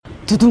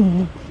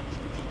두둥.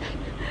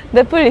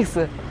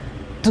 넷플릭스.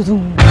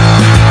 두둥.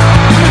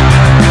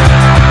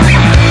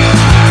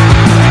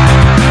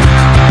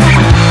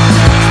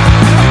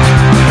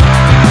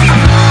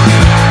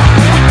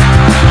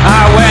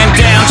 I went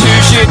down to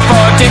shit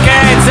for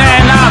tickets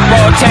and I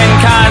bought 10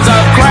 kinds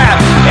of crap.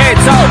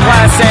 It's all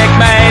plastic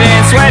made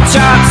in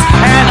sweatshops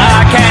and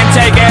I can't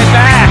take it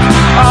back.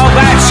 All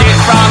that shit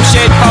from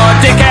shit for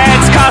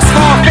tickets cost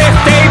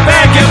 $4.50,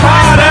 beg your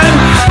pardon.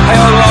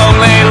 It'll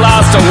only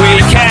last a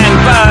weekend,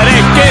 but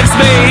it gives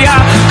me a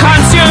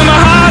consumer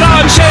heart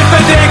on shit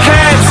for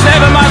dickheads.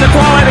 Never mind the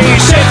quality,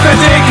 shit for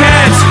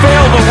dickheads.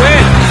 Feel the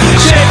wit,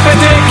 shit for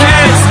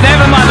dickheads.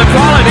 Never mind the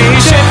quality,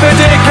 shit for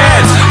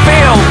dickheads.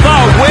 Feel the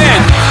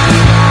wit.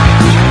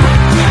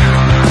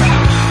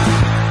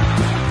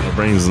 My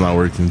brain's not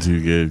working too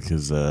good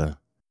because I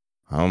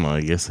don't know.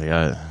 I guess I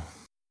got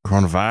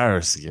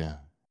coronavirus again.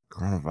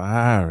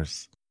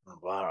 Coronavirus.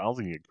 I don't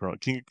think you can you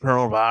get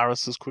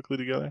coronavirus this quickly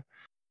together.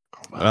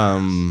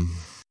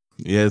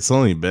 Yeah, it's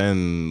only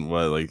been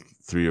like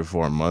 3 or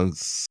 4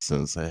 months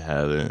since I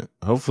had it.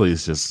 Hopefully,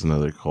 it's just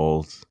another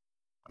cold.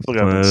 I feel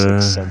like I've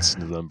been sick since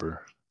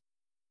November.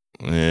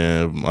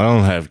 Yeah, I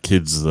don't have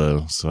kids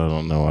though, so I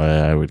don't know why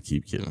I would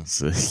keep getting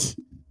sick.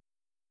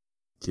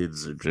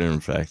 Kids are germ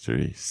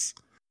factories.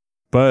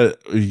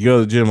 But if you go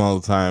to the gym all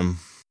the time,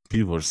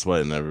 people are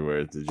sweating everywhere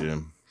at the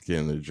gym,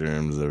 getting the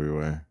germs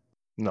everywhere.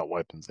 Not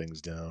wiping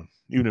things down.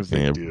 Even if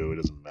they do, it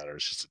doesn't matter.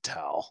 It's just a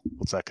towel.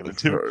 What's that gonna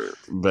do?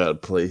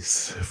 Bad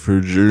place for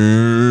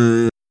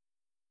germs.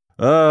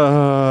 If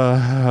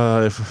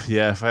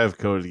I have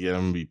COVID again,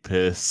 I'm gonna be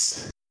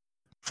pissed.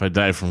 If I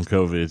die from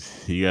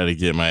COVID, you gotta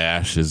get my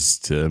ashes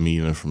to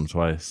Amina from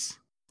Twice.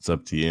 It's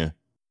up to you.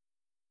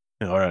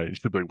 All right, you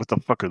should be like, what the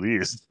fuck are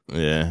these?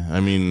 Yeah, I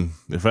mean,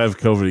 if I have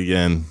COVID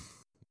again,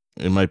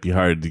 it might be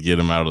hard to get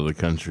him out of the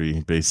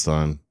country based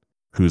on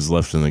who's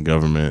left in the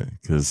government.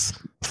 Because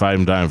if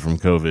I'm dying from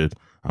COVID,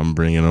 I'm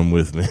bringing him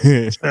with me.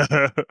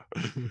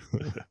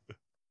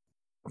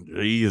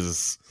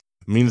 Jesus.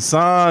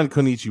 Minasan,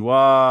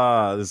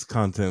 konnichiwa. This is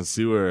Content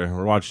Sewer.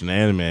 We're watching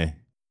anime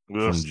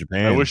from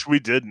Japan. I wish we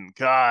didn't.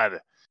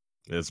 God.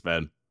 It's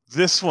bad.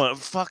 This one,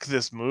 fuck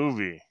this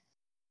movie.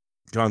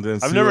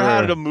 Content I've Sewer. never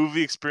had a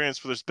movie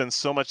experience where there's been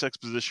so much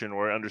exposition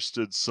where I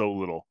understood so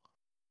little.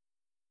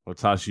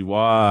 Watashi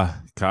wa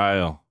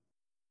Kyle.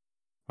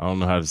 I don't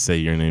know how to say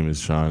your name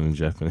is Sean in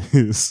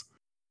Japanese.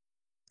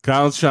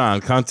 Kyle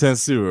Sean, Content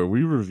Sewer.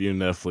 We review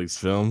Netflix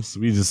films.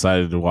 We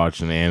decided to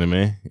watch an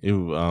anime.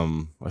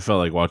 I felt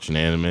like watching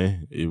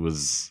anime. It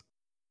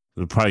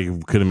probably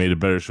could have made a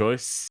better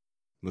choice.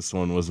 This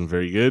one wasn't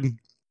very good.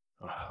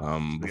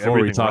 Before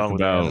we talk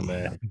about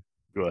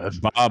go ahead.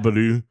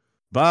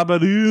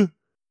 Babalu.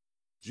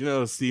 Do you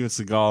know Steven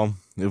Seagal?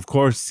 Of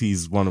course,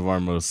 he's one of our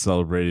most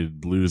celebrated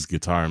blues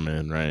guitar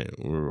men, right?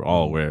 We're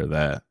all aware of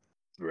that.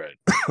 Right.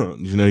 Do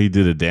you know he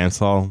did a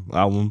dancehall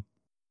album?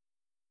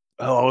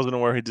 Oh, I wasn't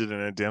aware he did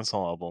a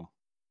dancehall album.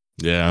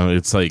 Yeah,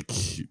 it's like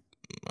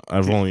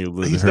I've only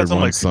heard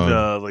one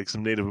song. Like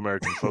some Native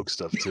American folk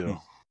stuff too.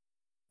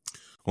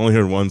 Only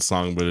heard one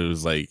song, but it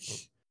was like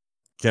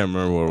can't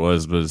remember what it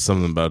was, but it's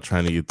something about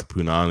trying to get the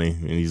punani,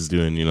 and he's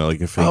doing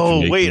like a fake.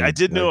 Oh wait, I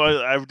did know.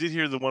 I did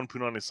hear the one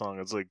punani song.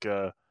 It's like,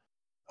 do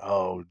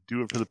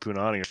it for the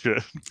punani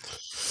shit.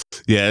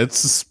 Yeah,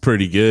 it's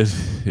pretty good.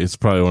 It's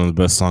probably one of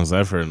the best songs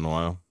I've heard in a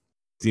while.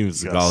 Steven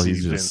Seagal,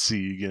 he's just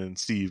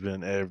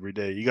Steven every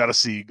day. You gotta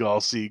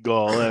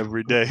Seagal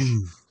every day.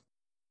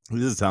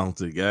 He's a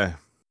talented guy.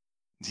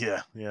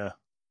 Yeah.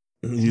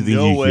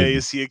 No way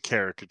is he a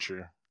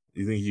caricature.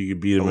 You think you could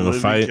beat him in a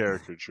fight?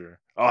 Caricature.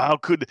 Oh, how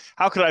could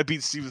I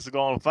beat Steven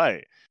Seagal in a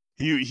fight?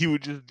 He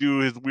would just do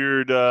his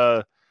weird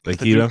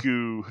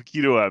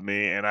Aikido at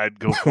me, and I'd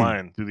go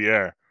flying through the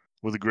air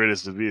with the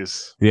greatest of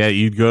ease. Yeah,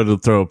 you'd go to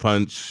throw a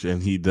punch,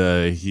 and he'd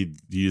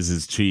use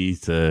his chi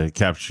to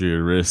capture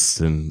your wrist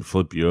and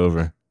flip you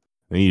over,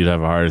 and you'd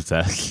have a heart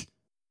attack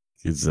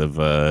because of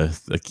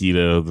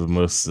Aikido, the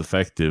most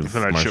effective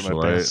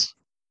martial art.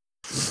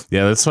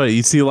 Yeah, that's why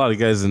you see a lot of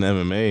guys in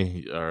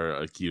MMA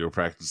are Aikido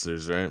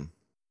practitioners, right?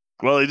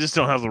 Well, they just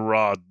don't have the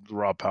raw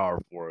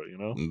power for it, you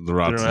know? The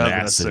raw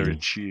tenacity.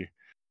 Chi.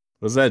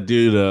 Was that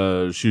dude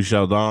Xu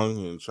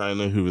Xiaodong in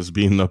China who was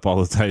beating up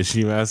all the Tai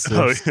Chi masters?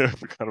 Oh, yeah, I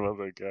forgot about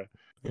that guy.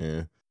 Yeah.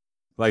 I'd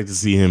like to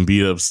see him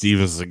beat up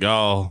Steven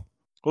Seagal.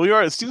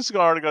 Well, Steven Seagal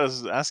already got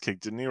his ass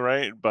kicked, didn't he,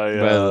 right? By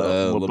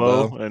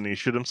LeBeau, and he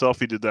shit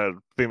himself. He did that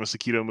famous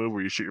Aikido move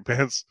where you shit your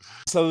pants.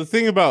 So the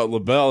thing about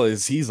LeBeau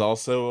is he's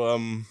also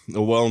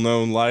a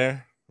well-known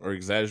liar or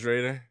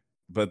exaggerator.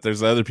 But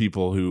there's other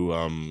people who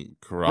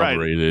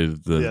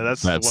corroborated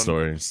that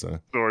story. So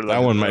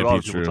that one might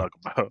be true. Talk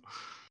about.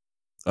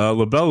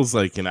 LeBeau's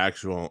like an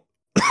actual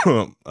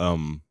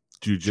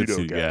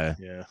jiu-jitsu guy.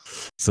 Yeah.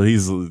 So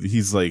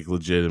he's like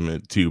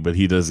legitimate too, but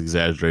he does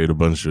exaggerate a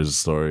bunch of his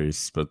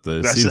stories. But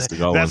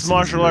that's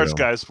martial arts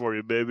guys for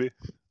you, baby.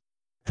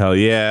 Hell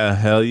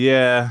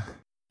yeah.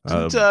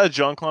 Didn't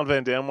Jean-Claude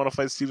Van Damme want to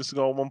fight Steven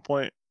Seagal at one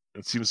point?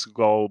 And Steven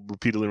Seagal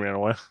repeatedly ran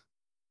away.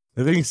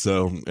 I think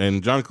so.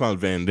 And Jean-Claude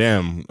Van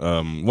Damme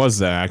was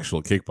the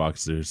actual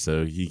kickboxer,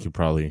 so he could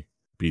probably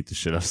beat the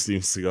shit out of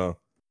Steven Seagal.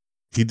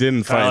 He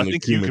didn't fight in the I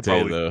think you could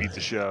probably though. beat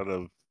the shit out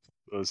of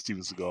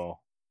Steven Seagal.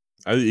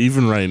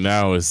 Even right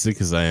now, as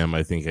sick as I am,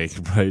 I think I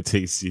could probably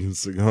take Steven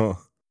Seagal.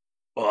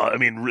 Well, I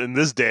mean, in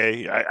this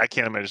day, I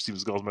can't imagine Steven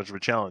Seagal is much of a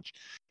challenge.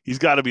 He's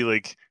got to be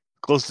like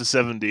close to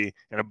 70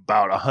 and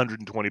about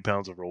 120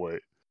 pounds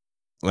overweight.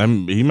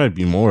 He might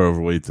be more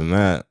overweight than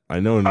that.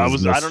 I know. I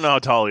don't know how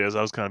tall he is.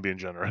 I was kind of being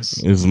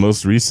generous. In his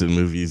most recent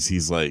movies,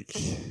 he's like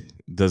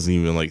doesn't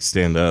even like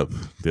stand up.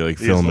 They like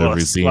film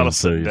every scene,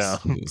 so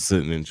he's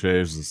sitting in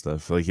chairs and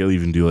stuff. Like he'll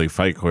even do like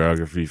fight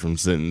choreography from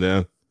sitting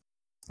down.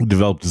 He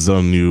developed his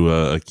own new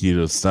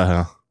Aikido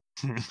style,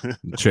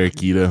 chair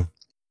Aikido.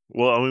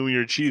 Well, I mean, when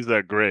you're achieved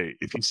that great,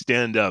 if you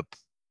stand up,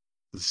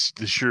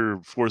 the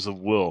sheer force of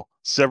will,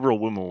 several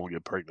women will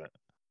get pregnant.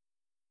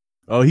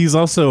 Oh, he's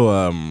also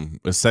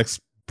a sex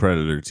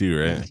predator too,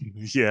 right?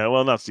 Yeah,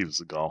 well, not Steven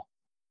Seagal.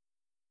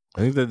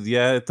 I think that.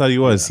 Yeah, I thought he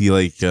was. Yeah. He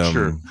like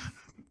sure.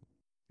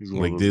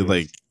 Like did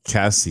like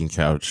casting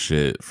couch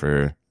shit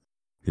for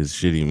his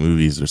shitty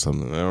movies or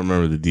something. I don't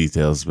remember the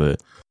details,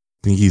 but I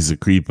think he's a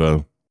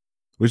creepo,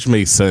 which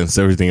makes sense.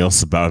 Everything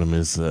else about him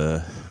is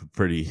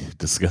pretty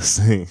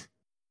disgusting.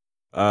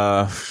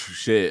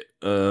 Babadook.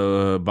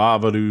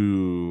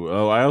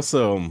 Oh, I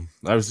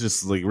was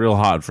just like real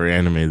hot for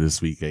anime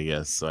this week, I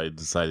guess. So I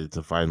decided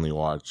to finally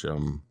watch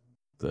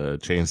the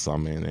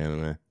Chainsaw Man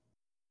anime.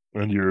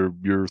 And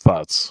your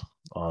thoughts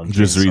on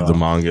just read the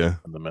manga.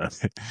 And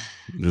the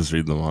just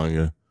read the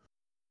manga.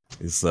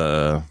 It's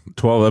 12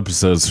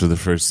 episodes for the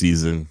first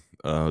season.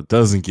 It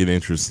doesn't get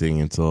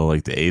interesting until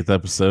like the 8th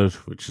episode,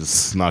 which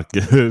is not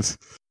good.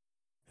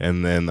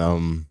 And then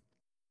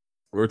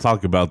we'll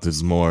talk about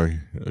this more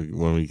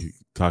when we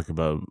talk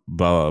about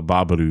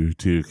Babadook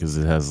too, because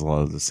it has a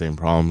lot of the same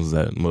problems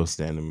that most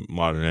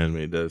modern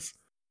anime does.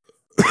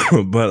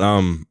 But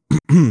I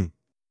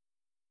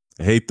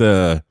hate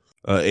the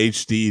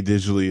HD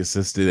digitally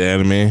assisted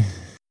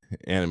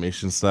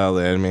animation style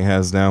the anime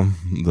has now.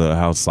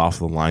 How soft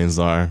the lines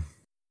are,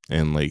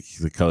 and like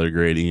the color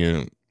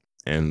gradient,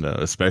 and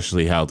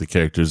especially how the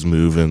characters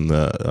move in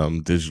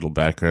the digital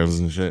backgrounds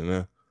and shit.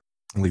 Now,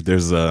 like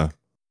there's the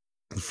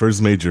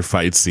first major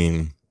fight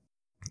scene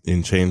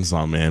in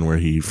Chainsaw Man where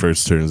he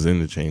first turns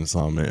into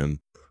Chainsaw Man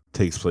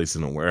takes place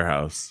in a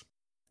warehouse,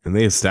 and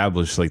they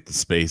establish like the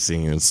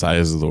spacing and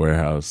size of the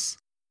warehouse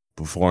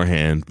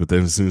beforehand, but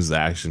then as soon as the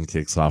action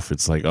kicks off,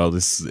 it's like, oh,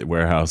 this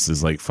warehouse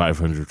is like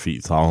 500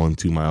 feet tall and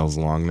 2 miles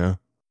long now.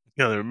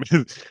 Yeah,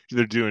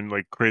 they're doing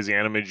like crazy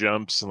anime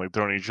jumps and like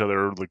throwing each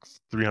other like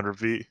 300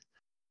 feet.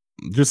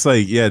 Just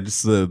like, yeah,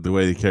 just the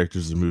way the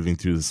characters are moving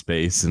through the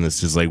space, and it's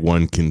just like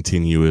one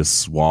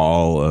continuous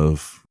wall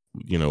of,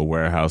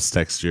 warehouse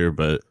texture,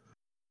 but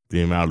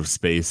the amount of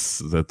space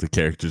that the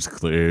characters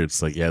clear,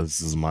 it's like, yeah,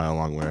 this is a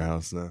mile-long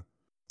warehouse now.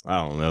 I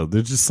don't know.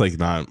 They're just like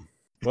not...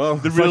 Well,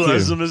 the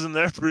realism isn't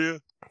there for you.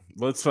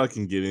 Let's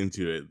fucking get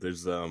into it.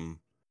 There's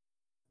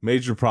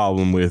major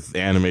problem with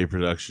anime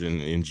production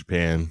in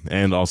Japan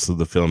and also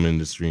the film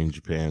industry in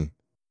Japan.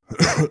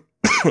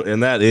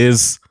 And that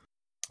is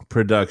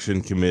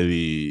production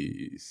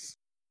committees.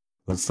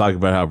 Let's talk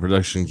about how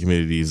production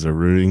committees are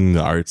ruining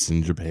the arts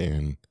in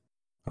Japan.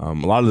 A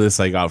lot of this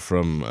I got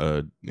from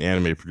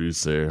anime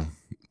producer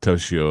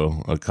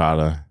Toshio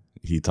Okada.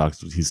 He's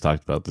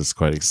talked about this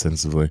quite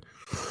extensively.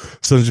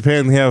 So in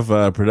Japan, they have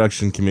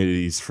production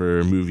committees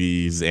for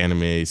movies,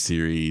 anime,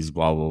 series,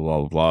 blah, blah,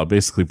 blah, blah.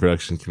 Basically,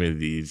 production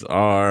committees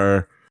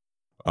are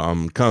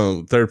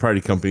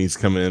third-party companies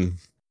come in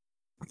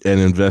and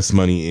invest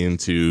money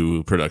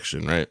into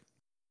production, right?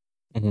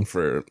 Mm-hmm.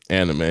 For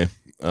anime.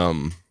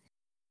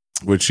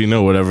 Which,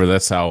 whatever,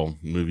 that's how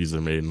movies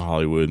are made in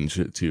Hollywood and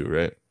shit too,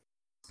 right?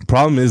 The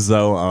problem is,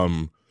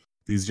 though,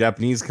 these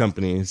Japanese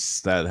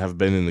companies that have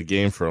been in the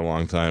game for a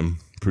long time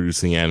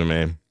producing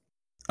anime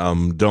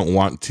don't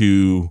want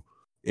to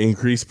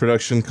increase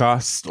production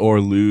costs or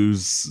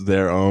lose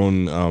their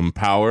own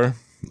power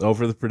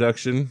over the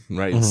production,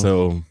 right? Mm-hmm.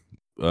 So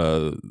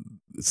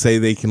say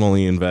they can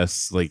only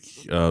invest say like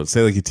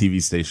a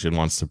TV station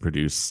wants to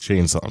produce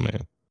Chainsaw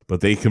Man,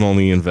 but they can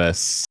only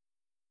invest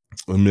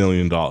 $1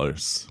 million,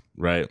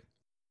 right?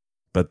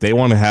 But they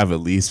want to have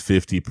at least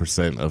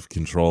 50% of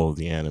control of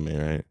the anime,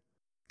 right?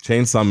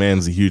 Chainsaw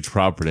Man's a huge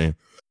property.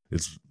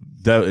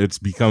 It's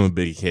become a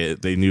big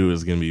hit. They knew it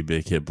was going to be a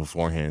big hit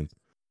beforehand.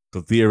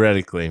 So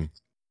theoretically,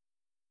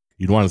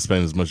 you'd want to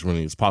spend as much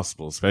money as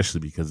possible,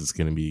 especially because it's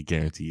going to be a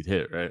guaranteed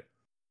hit, right?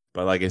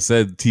 But like I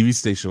said, TV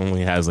station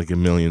only has like $1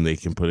 million they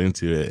can put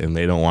into it, and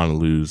they don't want to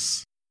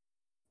lose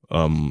they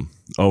don't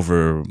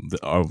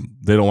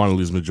want to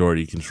lose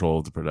majority control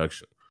of the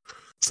production.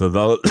 So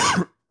they'll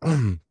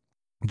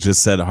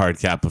just set a hard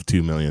cap of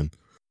 $2 million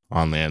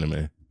on the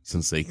anime,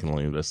 since they can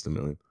only invest $1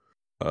 million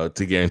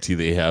to guarantee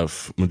they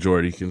have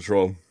majority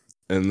control.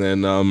 And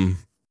then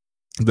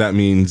that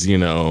means,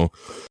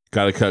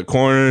 gotta cut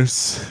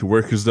corners,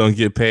 workers don't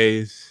get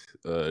paid,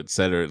 et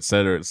cetera, et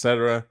cetera, et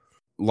cetera.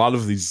 lot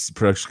of these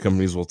production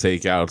companies will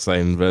take outside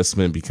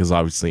investment because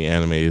obviously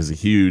anime is a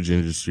huge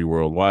industry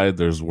worldwide.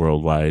 There's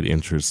worldwide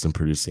interest in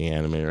producing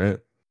anime, right?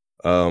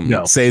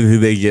 No. Say that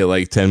they get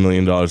like $10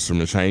 million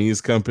from a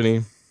Chinese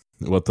company.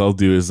 What they'll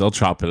do is they'll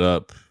chop it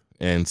up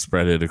and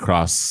spread it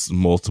across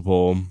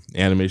multiple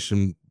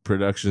animation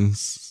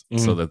productions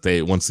so that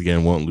they once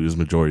again won't lose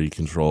majority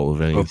control of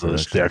any Of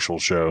production. the actual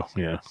show,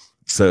 yeah.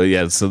 So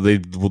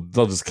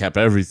they'll just cap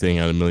everything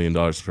at $1 million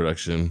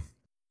production.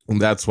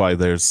 And that's why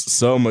there's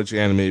so much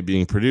anime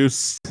being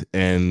produced,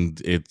 and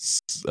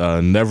it's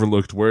never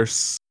looked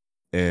worse.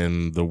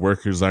 And the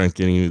workers aren't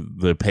getting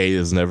the pay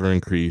is never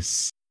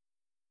increased.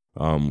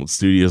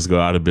 Studios go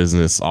out of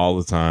business all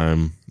the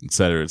time, et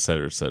cetera, et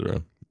cetera, et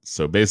cetera.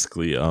 So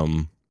basically,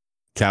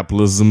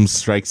 capitalism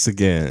strikes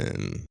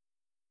again.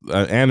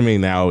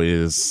 Anime now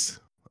is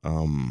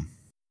I'm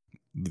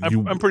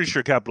pretty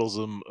sure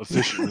capitalism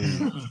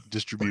efficiently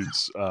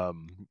distributes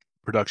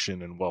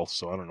production and wealth,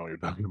 so I don't know what you're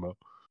talking about.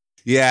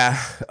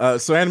 Yeah.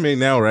 So anime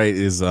now, right,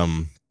 is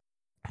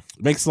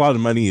makes a lot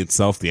of money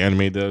itself. The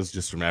anime does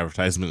just from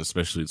advertisement,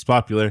 especially it's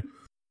popular.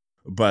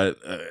 But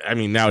I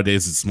mean,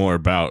 nowadays it's more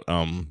about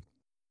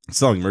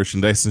selling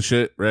merchandise and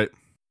shit, right?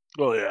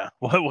 Oh yeah.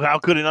 Well, how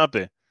could it not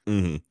be?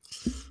 Mm-hmm.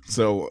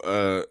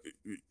 So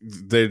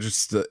they're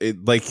just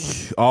like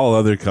all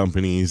other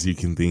companies you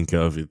can think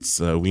of. It's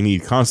we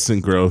need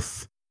constant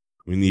growth.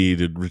 We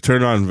need a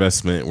return on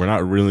investment. We're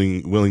not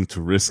really willing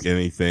to risk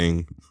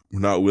anything. We're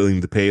not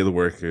willing to pay the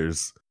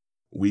workers.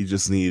 We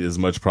just need as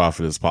much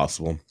profit as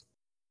possible.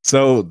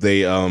 So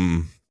they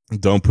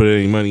don't put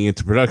any money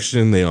into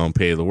production. They don't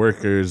pay the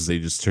workers. They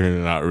just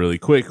turn it out really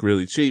quick,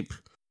 really cheap.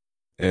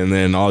 And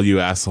then all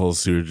you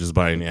assholes who are just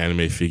buying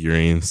anime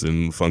figurines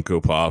and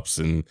Funko Pops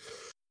and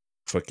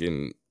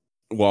fucking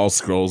wall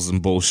scrolls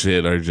and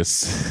bullshit are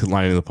just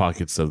lining the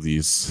pockets of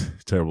these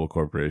terrible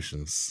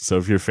corporations. So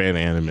if you're a fan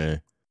of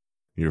anime,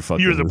 you're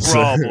fucking... You're the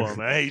problem.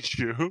 I hate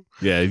you.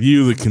 Yeah,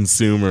 you, the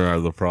consumer, are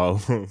the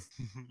problem.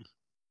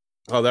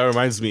 Oh, that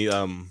reminds me.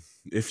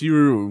 If you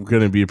were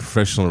going to be a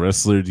professional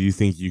wrestler, do you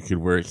think you could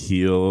work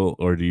heel,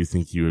 or do you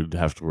think you would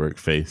have to work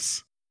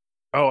face?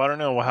 Oh, I don't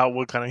know.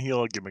 What kind of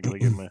heel gimmick can I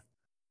give me?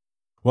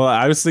 Well,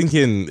 I was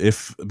thinking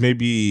if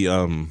maybe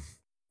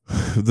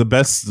the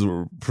best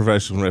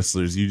professional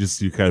wrestlers, you just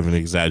do kind of an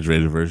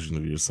exaggerated version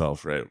of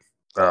yourself, right?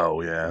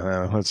 Oh,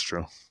 yeah, that's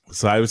true.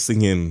 So I was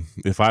thinking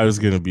if I was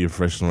going to be a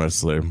professional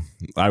wrestler,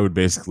 I would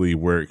basically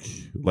work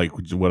like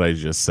what I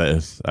just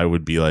said. I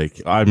would be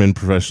like, I'm in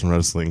professional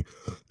wrestling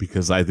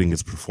because I think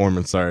it's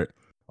performance art.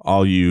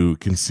 All you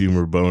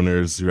consumer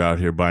boners who are out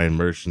here buying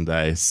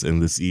merchandise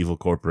and this evil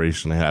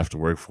corporation I have to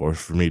work for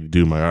me to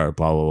do my art,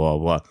 blah, blah, blah,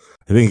 blah.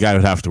 I think I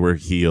would have to work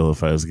heel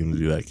if I was going to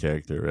do that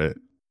character, right?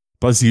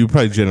 Plus, you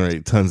probably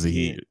generate tons of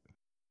heat.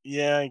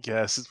 Yeah, I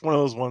guess. It's one of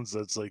those ones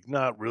that's like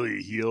not really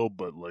a heel,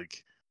 but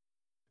like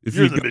if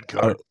you're you the mid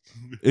card.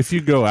 If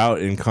you go out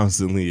and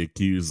constantly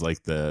accuse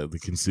like the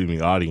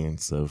consuming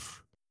audience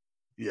of,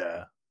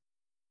 yeah,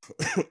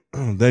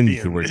 then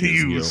you can work as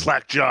you heel.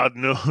 slack jawed,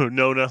 no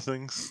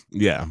nothings.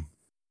 Yeah.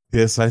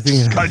 Yes, I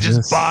think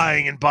just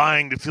buying and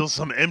buying to fill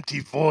some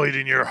empty void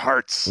in your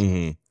hearts.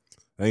 Mm-hmm.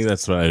 I think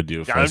that's what I would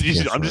do. Yeah,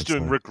 I'm just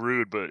doing Rick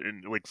Rude, but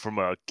like from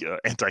a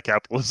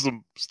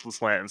anti-capitalism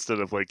slant instead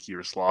of like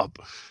your slob.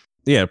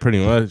 Yeah,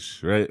 pretty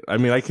much, right? I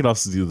mean, I could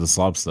also do the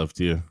slob stuff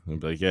too.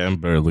 I'd be like, yeah, I'm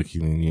better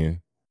looking than you,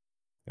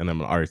 and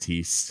I'm an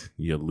artiste.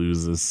 You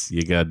losers,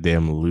 you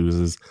goddamn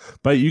losers.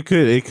 But it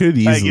could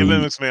easily. Hey, give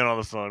Vince McMahon on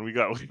the phone. We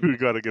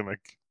got a gimmick.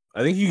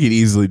 I think you could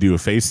easily do a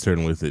face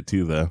turn with it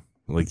too, though.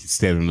 Like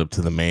standing up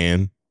to the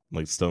man,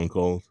 like Stone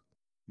Cold.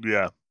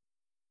 Yeah,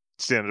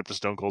 standing up to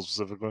Stone Cold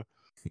specifically.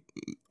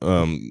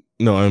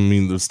 No, I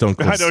mean the Stone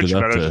Cold. I know what you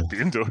meant.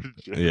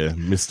 Yeah,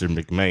 Mr.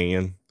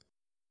 McMahon.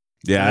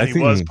 Yeah, I think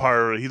he was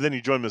part. Then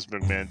he joined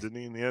Mr. McMahon, didn't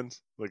he? In the end,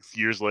 like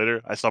years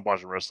later, I stopped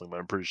watching wrestling, but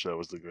I'm pretty sure that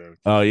was the guy.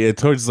 Oh yeah,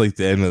 towards like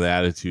the end of the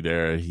Attitude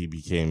Era, he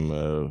became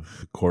a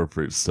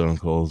corporate Stone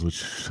Cold,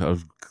 which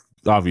was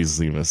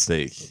obviously a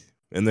mistake.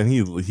 And then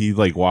he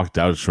like walked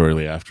out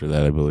shortly after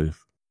that, I believe.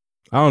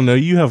 I don't know.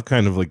 You have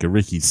kind of like a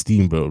Ricky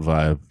Steamboat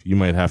vibe. You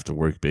might have to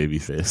work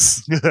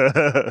babyface.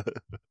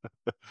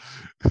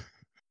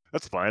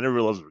 That's fine.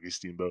 Everyone loves Ricky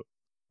Steamboat.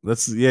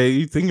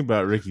 You think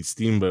about Ricky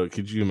Steamboat.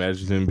 Could you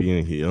imagine him being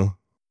a heel?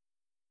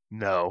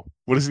 No.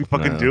 What is he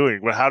fucking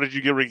doing? Well, how did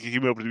you get Ricky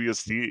Steamboat to be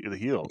the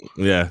heel?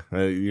 Yeah,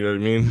 you know what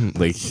I mean?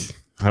 Like,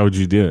 how would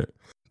you do it?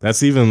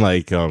 That's even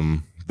like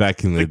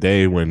back in the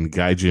day when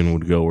Gaijin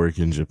would go work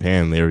in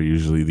Japan, they were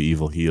usually the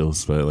evil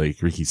heels, but like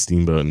Ricky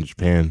Steamboat in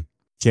Japan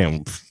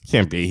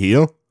can't be a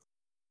heel.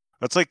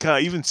 That's like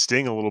even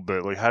Sting a little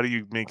bit. Like, how do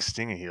you make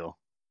Sting a heel?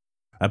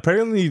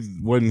 Apparently,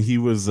 when he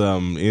was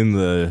in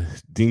the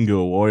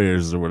Dingo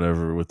Warriors or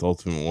whatever with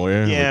Ultimate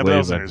Warrior. Yeah, but that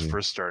was when he was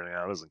first starting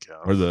out. It doesn't count.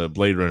 Or the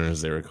Blade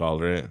Runners, they were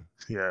called, right?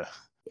 Yeah.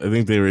 I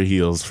think they were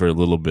heels for a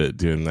little bit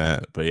doing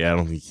that. But yeah, I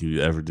don't think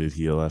he ever did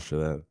heel after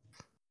that.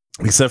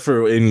 Except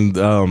for in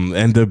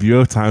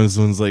NWO times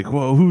when it's like,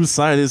 whoa, whose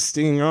side is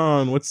Sting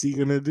on? What's he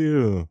going to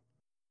do?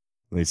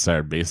 And they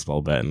started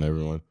baseball batting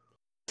everyone.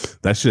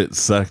 That shit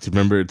sucked.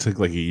 Remember, it took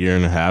like a year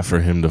and a half for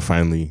him to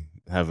finally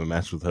have a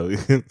match with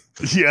Hogan.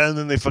 Yeah, and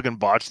then they fucking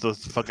botched the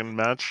fucking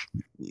match.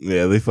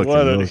 Yeah, they fucking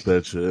What a- milked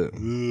that shit.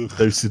 Ugh.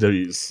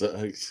 WCW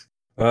sucks.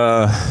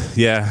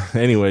 Yeah.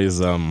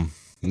 Anyways,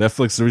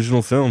 Netflix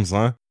original films,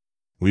 huh?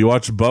 We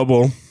watched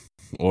Bubble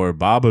or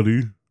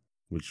Babalu,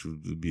 which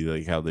would be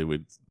like how they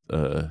would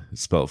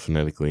spell it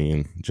phonetically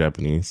in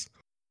Japanese.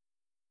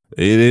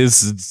 It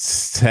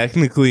is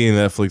technically a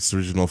Netflix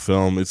original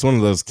film. It's one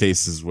of those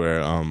cases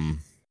where I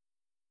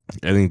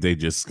think they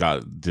just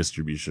got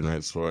distribution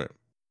rights for it.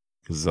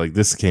 Because like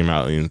this came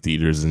out in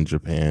theaters in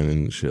Japan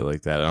and shit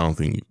like that. I don't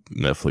think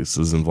Netflix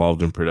was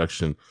involved in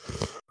production.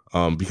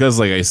 Because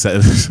like I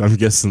said, I'm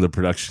guessing the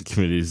production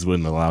committees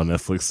wouldn't allow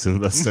Netflix to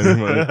invest any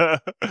money.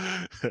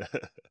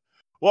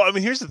 Well, I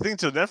mean, here's the thing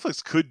too.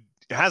 Netflix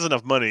has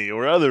enough money,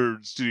 or other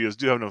studios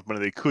do have enough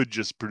money. They could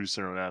just produce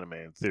their own anime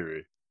in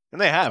theory,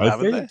 and they have,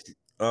 haven't they?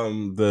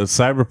 The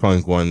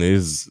Cyberpunk one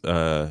is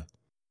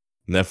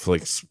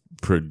Netflix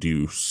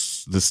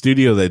produced. The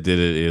studio that did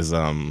it is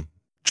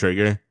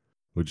Trigger,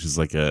 which is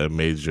like a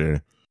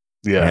major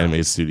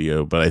anime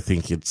studio, but I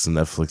think it's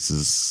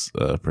Netflix's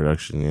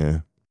production. Yeah.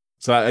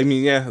 So I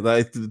mean, yeah,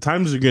 the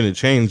times are going to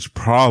change.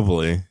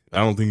 Probably, I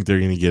don't think they're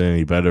going to get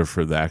any better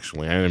for the actual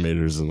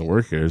animators and the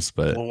workers.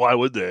 But Well, why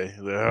would they?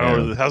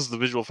 How's the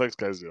visual effects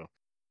guys do?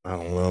 I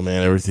don't know,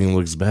 man. Everything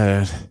looks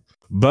bad.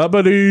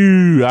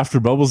 Bubba-doo! After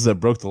bubbles that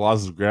broke the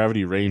laws of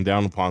gravity rained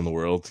down upon the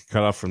world,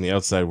 cut off from the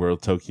outside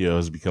world, Tokyo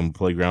has become a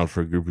playground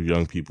for a group of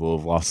young people who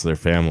have lost their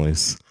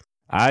families.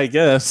 I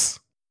guess.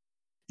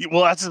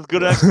 Well, that's as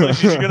good an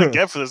explanation as you're gonna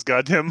get for this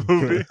goddamn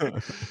movie.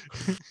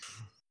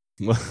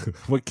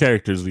 What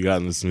characters we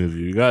got in this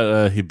movie? We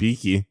got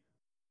Hibiki.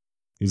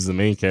 He's the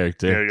main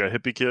character. Yeah, you got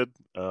Hippie Kid.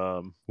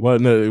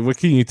 What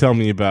can you tell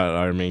me about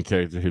our main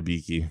character,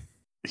 Hibiki?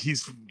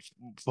 He's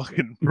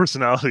fucking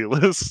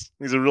personalityless.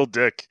 He's a real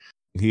dick.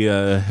 He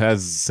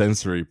has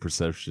sensory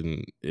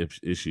perception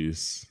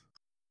issues.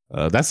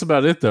 That's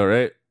about it, though,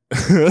 right?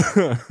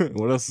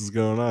 What else is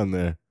going on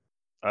there?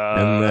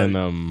 And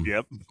then,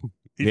 yep,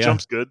 he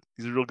jumps good.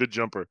 He's a real good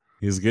jumper.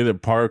 He's good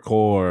at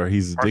parkour.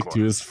 He's a dick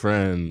to his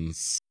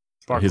friends.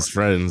 His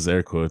friends,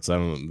 air quotes.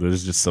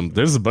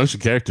 There's a bunch of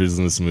characters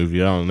in this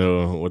movie. I don't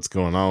know what's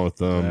going on with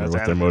them or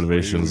what their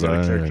motivations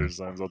are. Character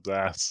designs up the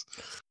ass.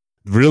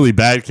 Really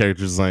bad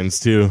character designs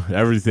too.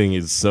 Everything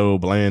is so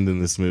bland in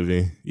this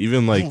movie.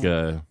 Even like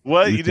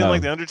what? You didn't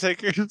like the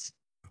Undertakers?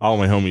 All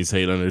my homies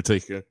hate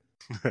Undertaker.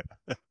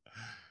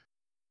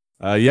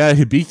 Yeah,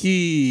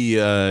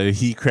 Hibiki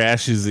he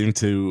crashes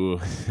into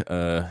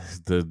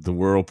the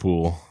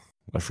whirlpool.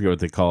 I forget what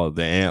they call it,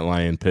 the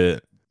antlion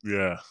pit.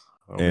 Yeah.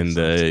 And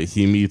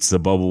he meets a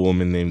bubble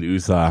woman named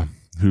Utha,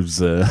 who's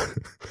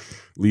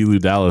Lilu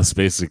Dallas,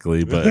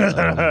 basically. But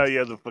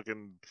yeah, the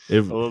fucking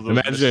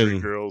imagine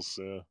girls.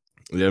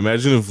 Yeah,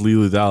 imagine if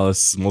Lilu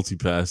Dallas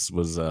Multipass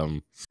was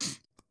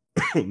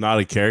not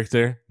a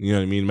character. You know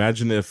what I mean?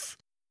 Imagine if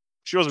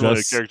she wasn't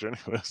really a character,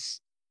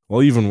 anyways.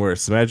 Well, even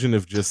worse. Imagine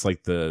if just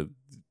like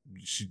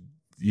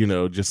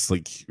just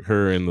like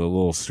her in the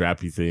little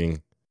strappy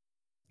thing,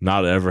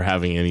 not ever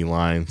having any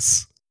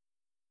lines.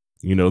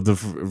 You know,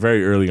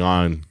 very early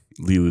on,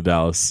 Lilu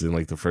Dallas in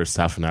like the first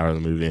half an hour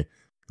of the movie.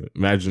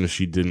 Imagine if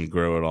she didn't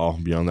grow at all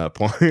beyond that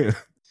point.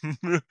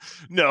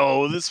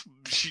 No,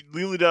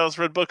 Lilu Dallas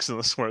read books in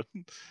this one.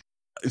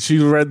 She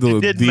read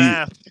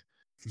math.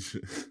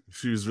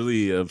 She was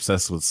really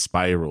obsessed with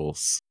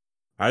spirals.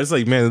 I was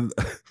like, man,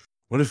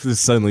 what if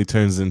this suddenly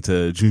turns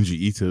into Junji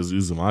Ito's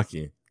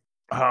Uzumaki?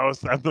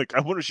 I'm like,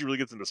 I wonder if she really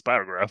gets into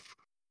spirograph.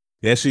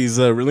 Yeah, she's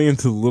really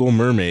into Little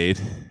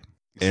Mermaid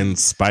and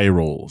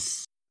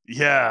spirals.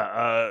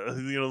 Yeah,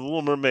 the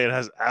Little Mermaid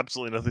has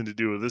absolutely nothing to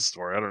do with this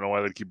story. I don't know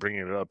why they keep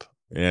bringing it up.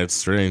 Yeah, it's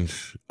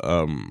strange.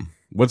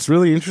 What's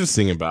really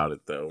interesting about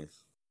it, though,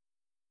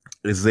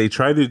 is they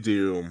try to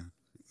do.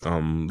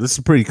 This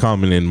is pretty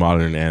common in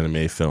modern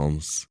anime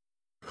films,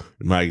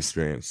 in my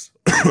experience,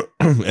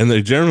 and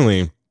they're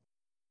generally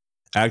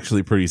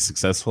actually pretty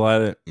successful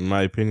at it, in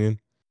my opinion.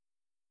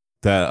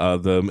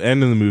 That the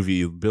end of the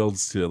movie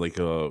builds to like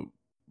a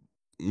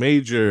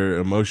major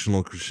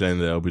emotional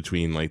crescendo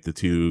between like the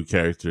two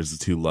characters, the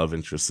two love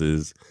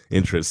interests,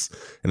 and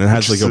it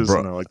has like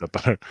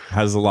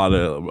has a lot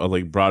of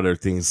like broader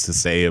things to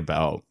say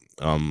about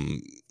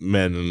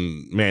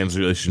man's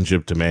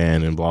relationship to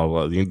man and blah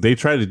blah. They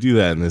try to do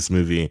that in this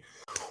movie,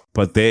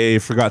 but they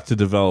forgot to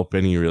develop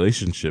any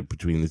relationship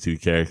between the two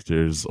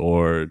characters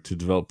or to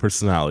develop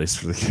personalities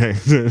for the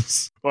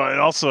characters. Well, and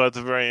also at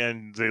the very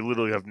end, they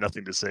literally have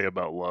nothing to say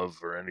about love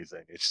or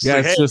anything. It's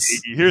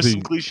just here's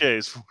some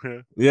cliches for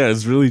you. Yeah,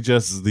 it's really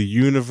just the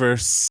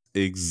universe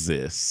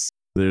exists.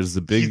 There's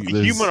the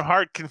human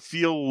heart can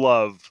feel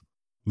love.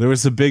 There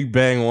was a big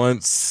bang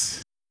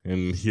once,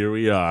 and here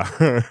we are.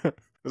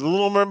 The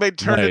Little Mermaid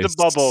turned into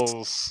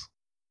bubbles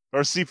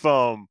or sea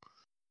foam.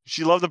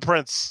 She loved the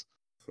prince.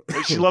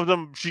 She loved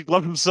him. She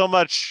loved him so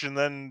much, and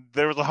then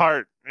there was a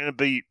heart and a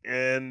beat,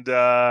 and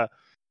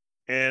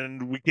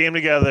we came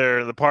together.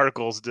 And the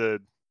particles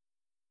did.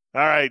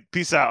 All right,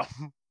 peace out.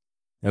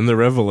 And the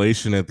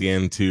revelation at the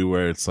end too,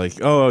 where it's like,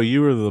 oh,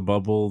 you were the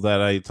bubble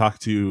that I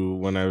talked to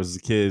when I was a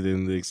kid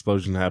and the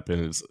explosion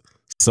happened. It's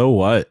so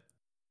what?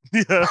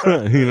 Yeah.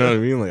 You know what I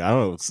mean? Like,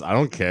 I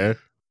don't care.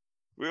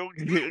 What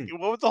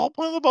was the whole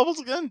point of the bubbles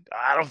again?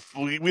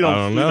 We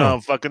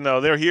don't fucking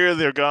know. They're here,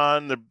 they're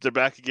gone, they're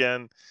back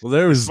again. Well,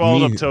 there was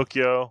followed up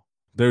Tokyo.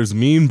 There's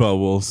mean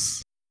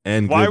bubbles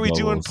and why good are we bubbles.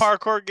 doing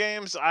parkour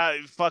games?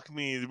 Fuck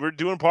me. We're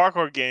doing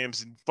parkour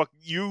games, and fuck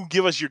you.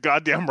 Give us your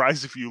goddamn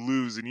rice if you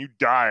lose and you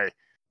die.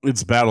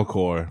 It's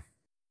Battlecore.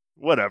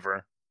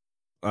 Whatever.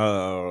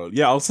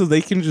 Yeah. Also,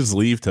 they can just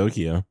leave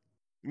Tokyo.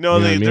 No,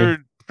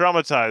 they're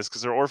traumatized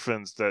because they're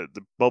orphans. That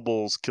the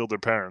bubbles killed their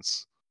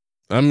parents.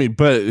 I mean,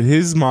 but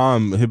his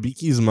mom,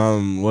 Hibiki's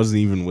mom, wasn't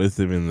even with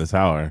him in the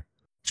tower.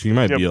 She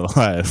might be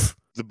alive.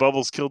 The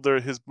bubbles killed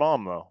his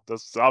mom, though.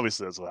 That's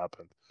obviously what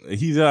happened.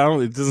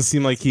 It doesn't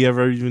seem like he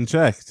ever even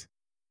checked.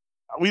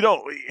 We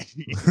don't.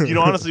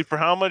 Honestly, for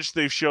how much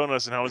they've shown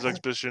us and how much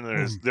exposition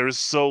there is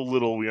so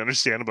little we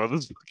understand about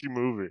this fucking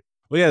movie.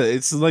 Well, yeah,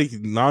 it's like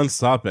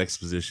nonstop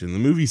exposition. The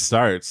movie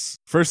starts.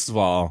 First of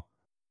all,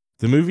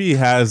 the movie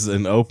has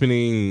an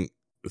opening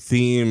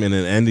theme and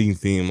an ending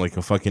theme like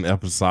a fucking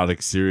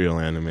episodic serial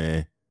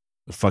anime.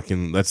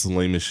 That's the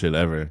lamest shit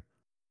ever.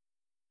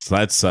 So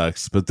that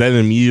sucks. But then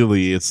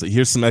immediately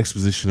here's some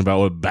exposition about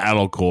what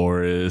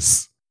Battlecore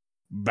is.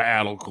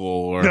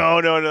 Battlecore. No,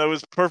 it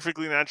was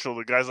perfectly natural.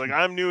 The guy's like,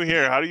 I'm new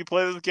here. How do you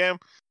play this game?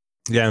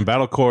 Yeah, and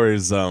Battlecore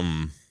is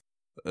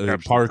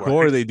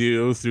parkour they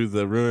do through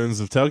the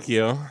ruins of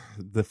Tokyo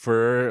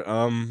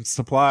for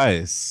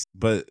supplies.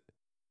 But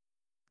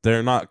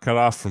they're not cut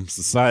off from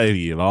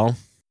society at all.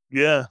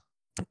 Yeah.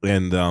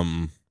 And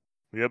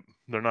yep,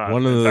 they're not.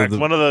 One of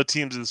the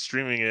teams is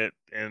streaming it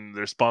and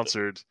they're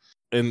sponsored.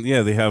 And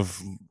yeah, they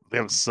have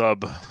a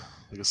sub,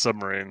 like a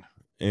submarine.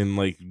 And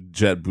like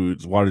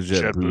water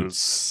jet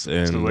boots.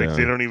 And so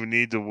they don't even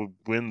need to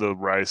win the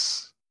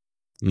rice.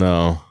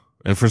 No.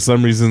 And for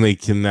some reason they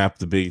kidnapped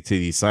the big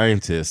titty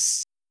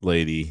scientist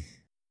lady.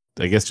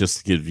 I guess just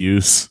to get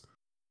views.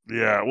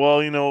 Yeah, well,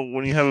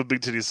 when you have a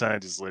big titty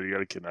scientist lady, you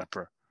gotta kidnap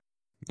her.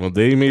 Well,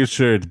 they made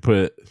sure to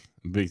put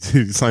big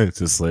titty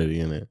scientist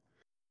lady in it.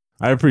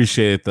 I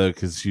appreciate it though,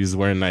 because she's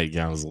wearing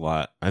nightgowns a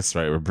lot. That's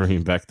right, we're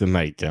bringing back the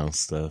nightgown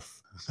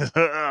stuff.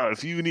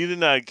 If you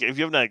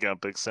have nightgown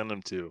pics, send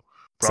them too.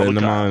 Send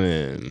them on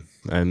in.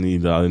 I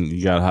need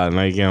you got hot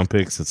nightgown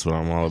pics. That's what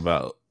I'm all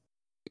about.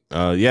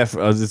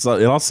 It's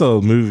also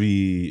a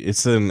movie.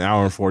 It's an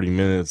hour and 40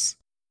 minutes.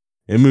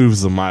 It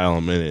moves a mile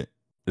a minute,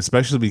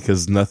 especially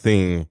because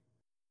nothing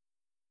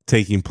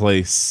taking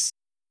place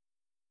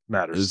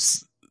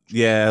matters.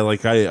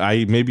 Like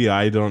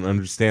I don't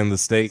understand the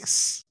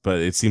stakes, but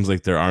it seems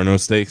like there are no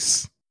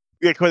stakes.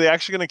 Yeah, are they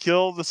actually going to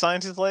kill the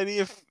scientist lady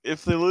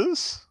if they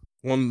lose?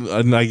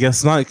 Well, I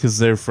guess not, because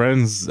they're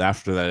friends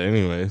after that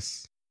anyways.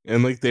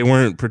 And like they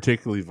weren't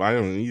particularly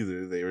violent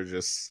either. They were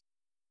just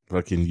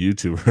fucking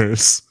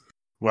YouTubers.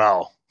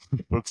 Wow.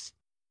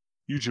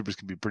 YouTubers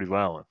can be pretty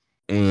violent.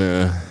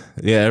 Yeah,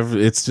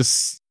 it's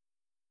just,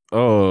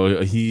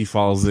 oh, he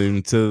falls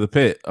into the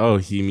pit. Oh,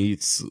 he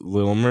meets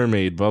Little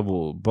Mermaid,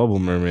 Bubble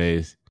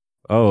Mermaid.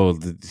 Oh,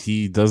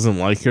 he doesn't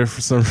like her for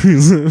some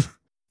reason.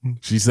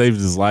 She saved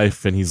his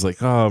life, and he's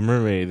like, oh,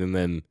 mermaid. And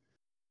then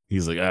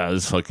he's like,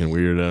 this fucking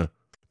weirdo.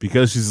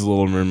 Because she's a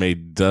Little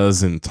Mermaid,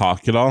 doesn't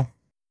talk at all,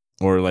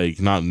 or like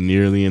not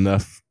nearly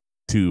enough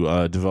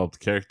to develop the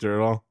character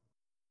at all.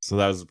 So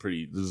this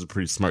is a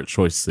pretty smart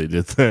choice they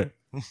did there.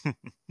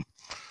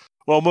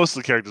 Well, most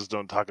of the characters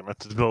don't talk enough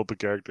to develop a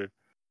character.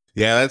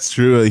 Yeah, that's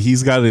true.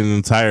 He's got an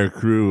entire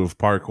crew of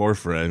parkour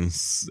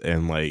friends,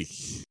 and like,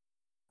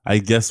 I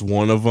guess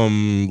one of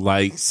them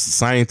likes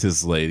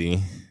Scientist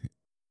Lady.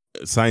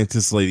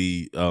 Scientist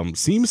Lady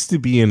seems to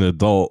be an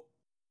adult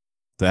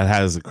that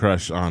has a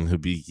crush on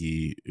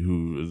Hibiki,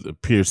 who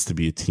appears to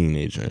be a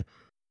teenager.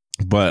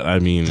 But I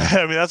mean,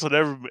 that's what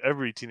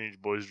every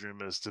teenage boy's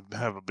dream is, to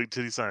have a big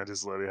titty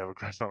scientist lady have a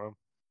crush on him.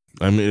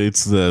 I mean,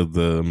 it's the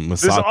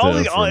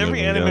Masato.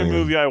 Every anime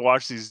movie I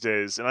watch these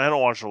days, and I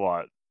don't watch a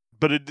lot,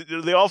 but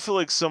they all feel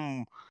like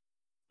some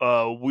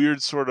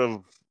weird sort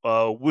of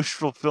wish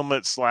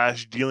fulfillment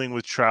 / dealing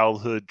with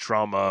childhood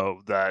trauma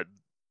that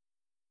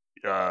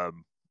you're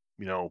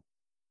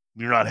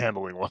not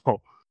handling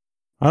well.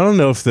 I don't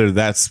know if they're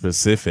that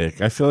specific.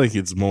 I feel like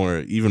it's more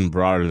even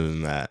broader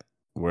than that,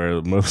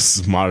 where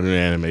most modern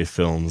anime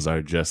films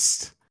are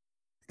just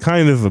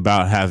kind of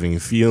about having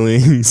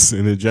feelings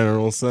in a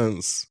general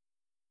sense.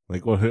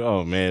 Like,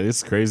 oh man,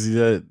 it's crazy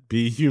to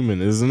be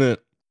human, isn't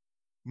it?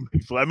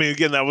 I mean,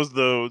 again, that was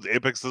the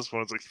apex of this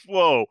one. It's like,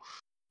 whoa,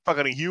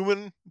 fucking a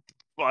human?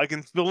 Well, I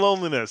can feel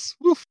loneliness.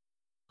 Woof.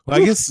 Well,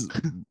 I guess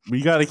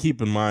we got to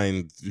keep in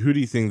mind, who do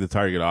you think the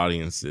target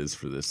audience is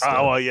for this stuff?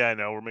 Oh, well, yeah, I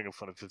know. We're making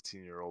fun of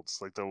 15-year-olds.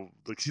 Like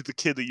the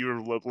kid that you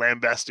were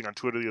lambasting on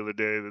Twitter the other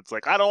day that's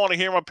like, I don't want to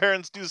hear my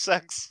parents do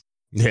sex.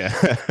 Yeah,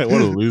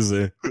 what a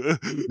loser.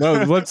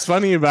 No, what's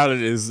funny about it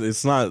is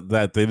it's not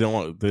that they don't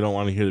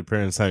want to hear their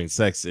parents having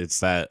sex. It's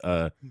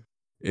that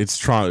it's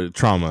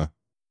trauma.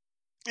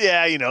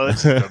 Yeah,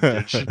 that's a dumb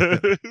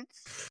bitch.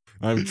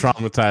 I'm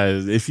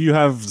traumatized. If you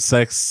have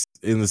sex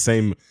in the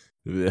same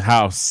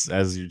house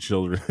as your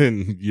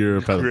children, you're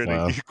a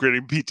pedophile. You're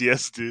creating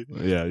PTSD.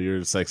 Yeah, you're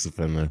a sex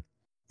offender.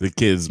 The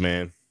kids,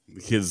 man.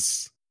 The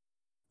kids,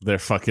 they're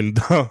fucking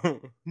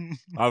dumb.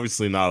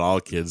 Obviously not all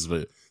kids,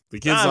 but the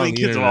kids on the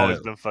kids internet, have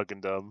always been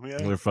fucking dumb. Yeah.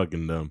 they're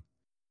fucking dumb.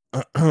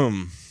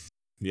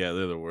 Yeah,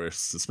 they're the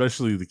worst.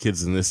 Especially the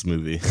kids in this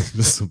movie.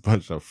 Just a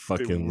bunch of They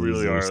fucking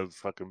really losers. are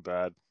fucking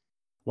bad.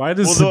 Why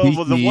does the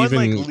Sabiki one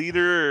even... like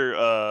leader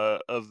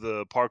of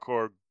the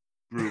parkour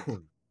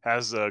group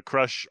has a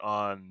crush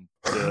on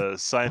the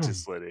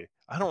scientist lady.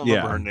 I don't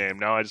remember her name.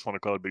 Now I just want to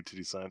call her Big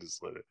Titty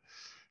Scientist Lady.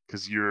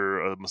 Because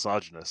you're a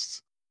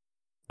misogynist.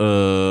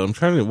 I'm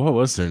trying to... What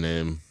was her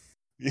name?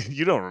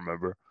 You don't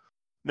remember.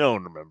 No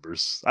one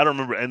remembers. I don't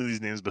remember any of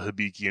these names but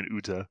Hibiki and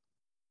Uta.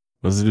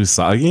 Was it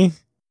Usagi?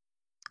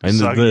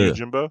 Usagi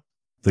Yojimbo?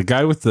 The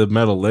guy with the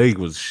metal leg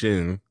was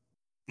Shin.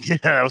 Yeah,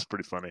 that was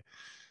pretty funny.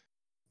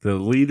 The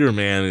leader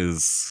man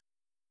is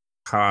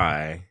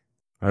Kai.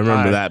 I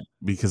remember that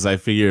because I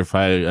figure if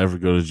I ever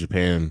go to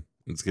Japan,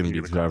 it's gonna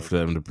be too hard for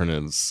them to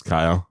pronounce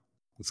Kyle.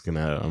 I'm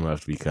gonna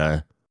have to be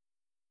Kai.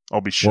 I'll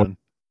be Shin.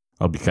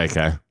 I'll be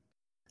Kai.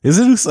 Is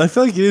it? I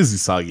feel like it is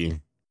Usagi.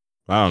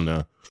 I don't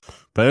know.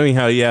 But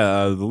anyhow,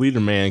 yeah, the leader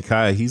man,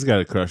 Kai, he's got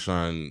a crush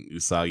on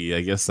Usagi.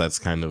 I guess that's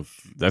kind of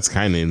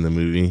in the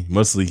movie.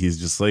 Mostly he's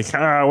just like,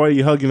 what are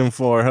you hugging him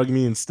for? Hug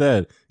me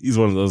instead. He's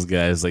one of those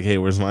guys like, hey,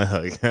 where's my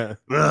hug?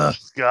 Ugh,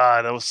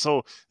 God, that was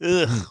so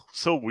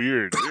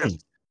weird.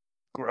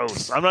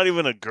 Gross. I'm not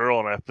even a girl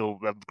and I feel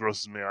that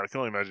grosses me out. I can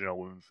only imagine how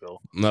women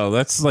feel. No,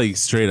 that's like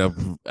straight up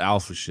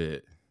alpha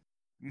shit.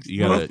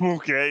 You gotta...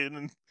 Okay.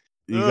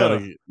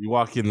 You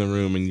walk in the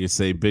room and you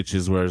say,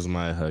 bitches, where's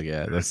my hug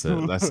at? That's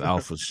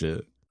alpha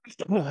shit.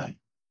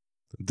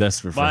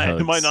 Desperate for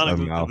hugs. My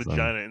non-existent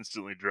vagina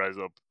instantly dries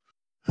up.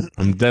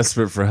 I'm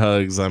desperate for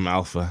hugs. I'm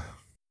alpha.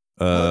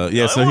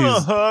 Yeah, so I want he's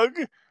a hug.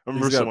 I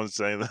remember someone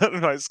saying that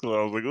in high school.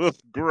 I was like, ugh,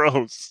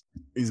 gross.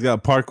 He's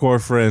got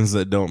parkour friends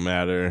that don't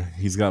matter.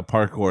 He's got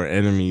parkour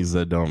enemies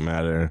that don't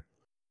matter.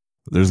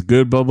 There's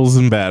good bubbles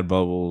and bad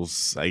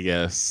bubbles, I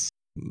guess.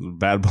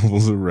 Bad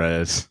bubbles are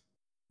red.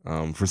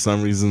 For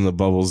some reason, the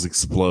bubbles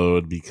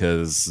explode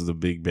because of the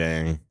Big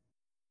Bang.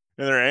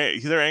 And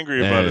they're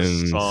angry about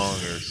his song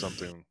or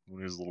something when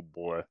he was a little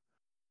boy.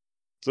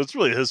 So it's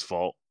really his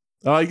fault.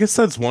 Oh, I guess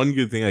that's one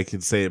good thing I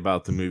could say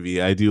about the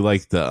movie. I do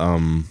like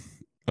the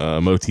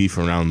motif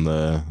around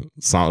the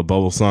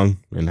bubble song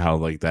and how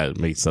like that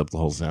makes up the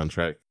whole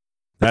soundtrack.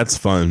 That's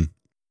fun,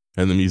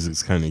 and the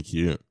music's kind of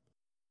cute.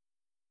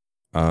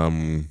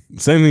 Same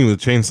thing with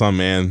Chainsaw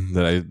Man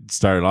that I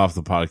started off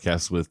the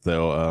podcast with,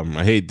 though.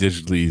 I hate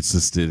digitally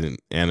assisted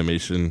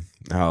animation,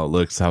 how it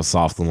looks, how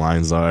soft the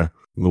lines are,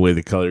 the way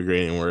the color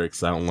grading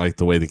works. I don't like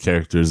the way the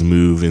characters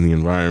move in the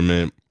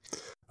environment.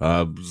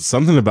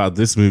 Something about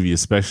this movie,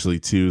 especially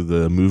too,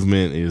 the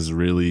movement is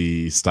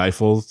really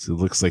stifled. It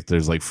looks like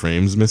there's like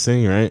frames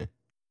missing, right?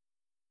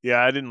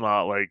 Yeah, I did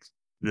not like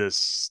this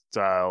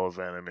style of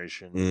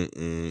animation.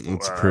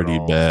 It's pretty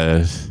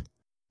bad.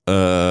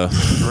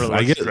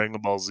 I guess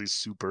Dragon Ball Z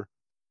Super.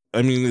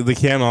 I mean, they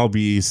can't all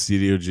be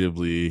Studio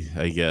Ghibli,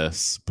 I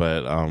guess,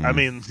 but I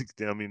mean,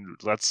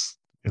 that's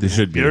they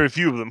should be. Very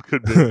few of them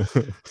could be.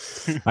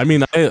 I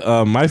mean,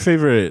 my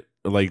favorite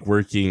like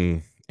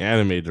working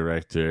anime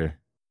director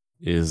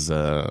is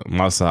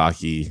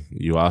Masaaki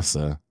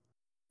Yuasa,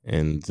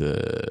 and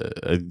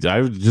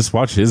I would just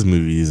watch his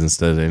movies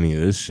instead of any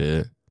of this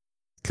shit.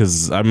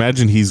 Because I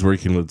imagine he's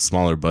working with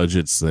smaller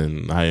budgets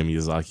than Hayao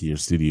Miyazaki or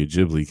Studio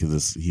Ghibli,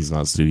 because he's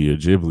not Studio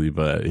Ghibli,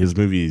 but his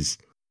movies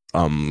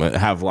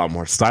have a lot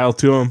more style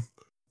to them,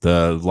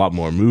 a lot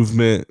more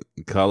movement,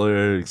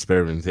 color,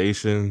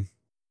 experimentation.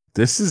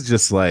 This is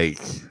just like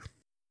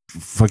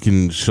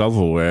fucking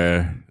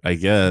shovelware, I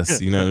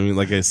guess. You know what I mean?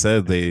 Like I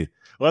said, they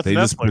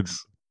just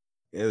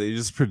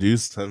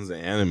produce tons of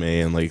anime,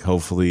 and like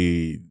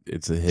hopefully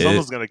it's a hit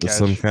of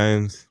some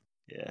kind.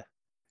 Yeah.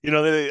 You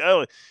know, they're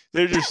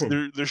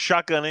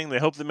shotgunning. They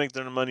hope they make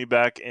their money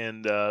back,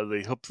 and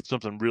they hope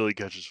something really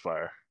catches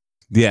fire.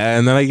 Yeah,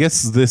 and then I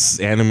guess this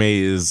anime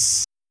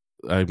is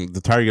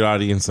the target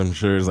audience. I'm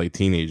sure is like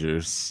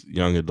teenagers,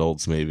 young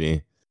adults,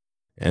 maybe,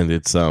 and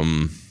it's a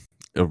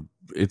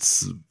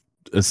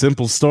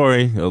simple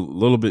story, a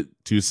little bit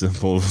too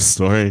simple of a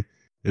story.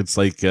 It's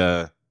like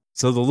so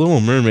The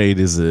Little Mermaid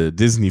is a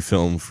Disney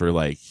film for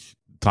like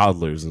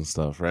toddlers and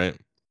stuff, right?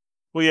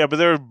 Well, yeah, but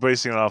they're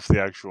basing it off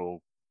the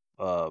actual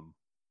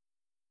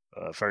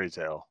fairy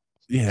tale.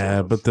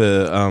 Yeah, but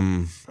The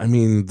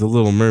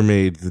Little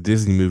Mermaid, the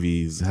Disney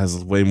movies,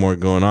 has way more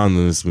going on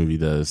than this movie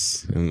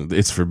does, and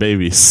it's for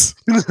babies,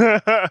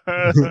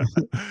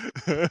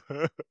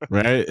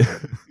 right?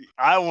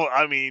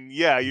 I mean,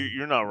 yeah,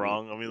 you're not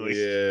wrong. I mean, like,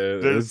 yeah,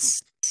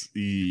 there's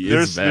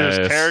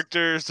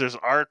characters, there's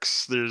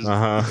arcs, there's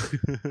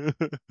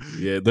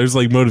yeah, there's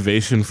like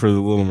motivation for The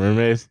Little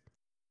Mermaid.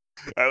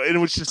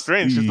 And which is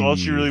strange because all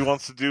she really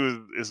wants to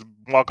do is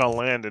walk on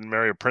land and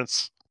marry a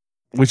prince.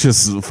 Which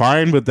is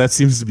fine, but that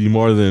seems to be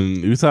more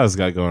than Uta's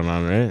got going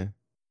on, right?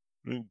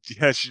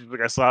 Yeah, she's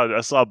like, I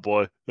saw a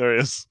boy. There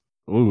he is.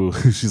 Ooh,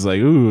 she's like,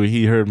 ooh,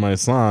 he heard my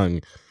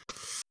song.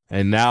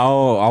 And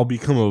now I'll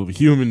become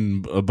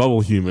a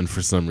bubble human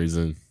for some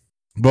reason.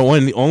 But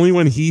only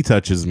when he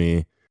touches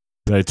me,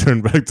 that I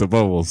turn back to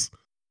bubbles.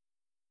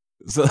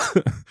 So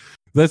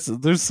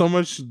there's so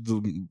much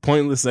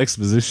pointless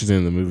exposition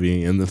in the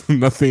movie, and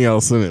nothing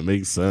else in it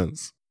makes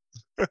sense.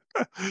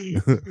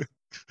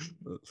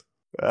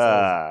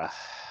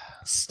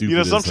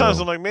 Stupid. Sometimes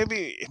I'm like,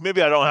 maybe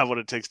I don't have what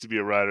it takes to be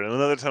a writer, and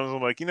other times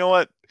I'm like, you know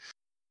what?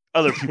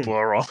 Other people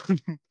are wrong.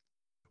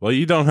 Well,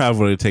 you don't have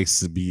what it takes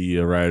to be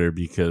a writer,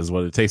 because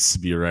what it takes to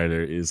be a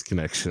writer is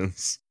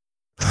connections.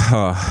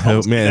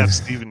 Oh man,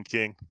 Stephen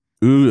King.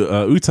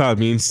 Uta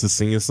means to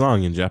sing a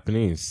song in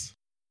Japanese.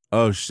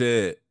 Oh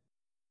shit.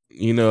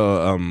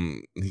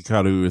 Hikaru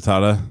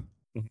Utada?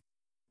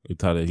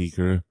 Utada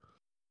Hikaru?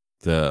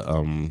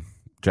 The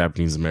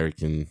Japanese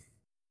American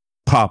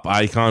pop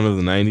icon of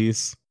the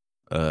 90s.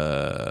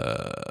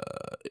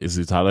 Is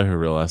Utada her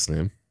real last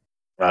name?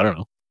 I don't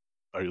know.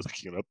 Are you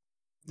looking it up?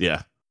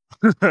 Yeah.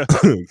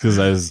 Because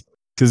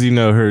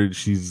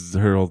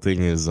her whole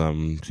thing is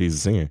she's a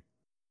singer.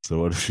 So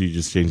what if she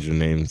just changed her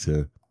name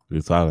to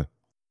Utada?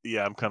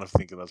 Yeah, I'm kind of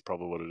thinking that's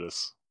probably what it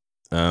is.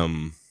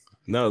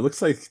 No, it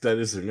looks like that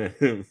is her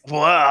name.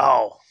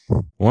 Wow,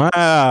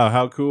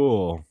 how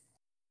cool.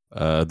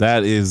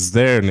 That is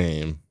their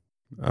name.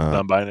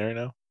 Non-binary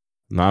now.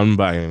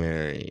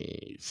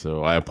 Non-binary.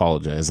 So I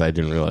apologize. I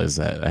didn't realize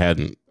that. I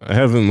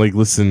haven't like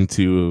listened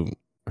to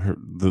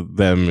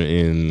them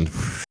in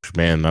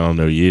I don't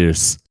know,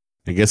 years.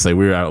 I guess I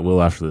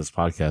will after this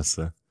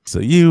podcast. So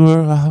you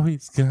were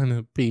always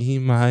gonna be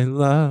my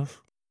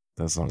love.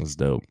 That song is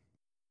dope.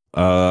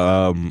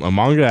 A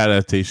manga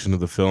adaptation of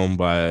the film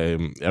by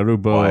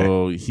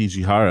Erubo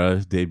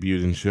Hijihara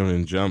debuted in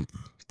Shonen Jump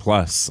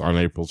Plus on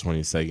April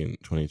 22nd,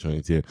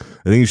 2022.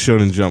 I think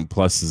Shonen Jump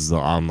Plus is the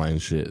online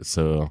shit,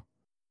 so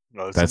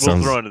we'll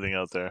throw anything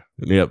out there.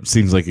 Yep,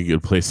 seems like a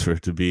good place for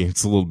it to be.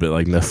 It's a little bit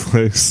like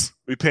Netflix.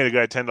 We paid a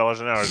guy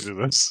 $10 an hour to do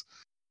this.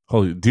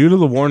 Due to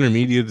the Warner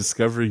Media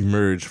Discovery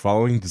merge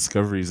following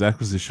Discovery's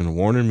acquisition of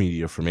Warner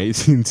Media from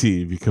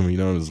AT&T, becoming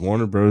known as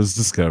Warner Bros.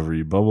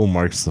 Discovery, Bubble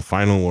marks the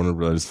final Warner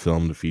Bros.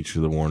 Film to feature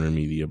the Warner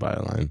Media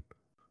byline.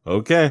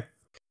 Okay.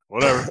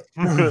 Whatever.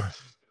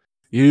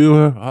 You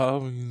are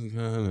always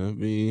gonna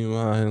be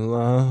my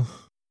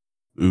love.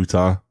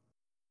 Uta.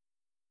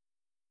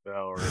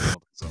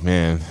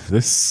 Man,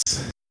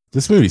 this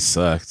movie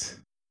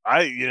sucked.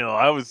 I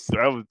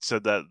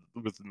said that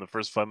within the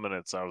first 5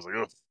 minutes. I was like,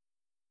 oh.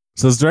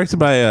 So it's directed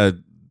by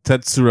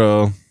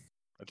Tetsuro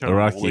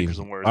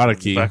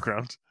Araki,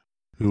 background.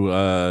 Who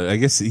I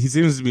guess he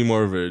seems to be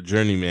more of a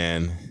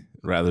journeyman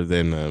rather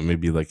than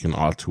maybe like an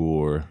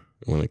auteur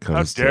when it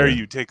comes to... How dare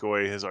you take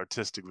away his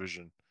artistic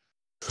vision?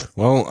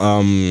 Well,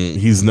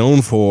 he's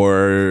known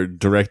for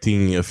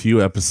directing a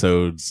few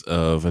episodes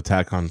of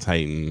Attack on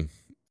Titan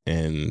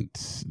and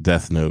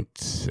Death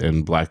Note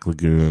and Black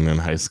Lagoon and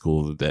High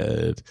School of the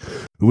Dead,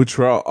 which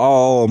were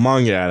all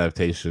manga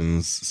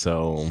adaptations,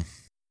 so...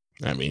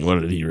 I mean, what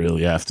did he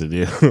really have to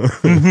do?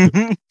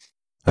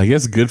 I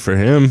guess good for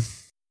him.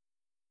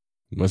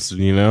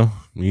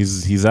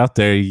 He's out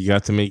there. You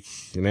got to make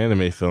an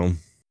anime film.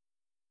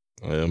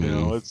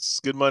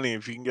 It's good money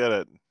if you can get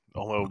it.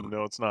 Although,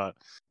 no, it's not.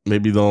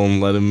 Maybe they'll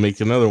let him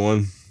make another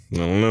one. I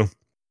don't know.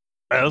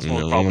 This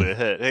one's probably a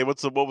hit. Hey,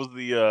 what's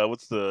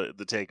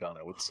the take on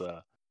it?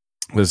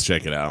 Let's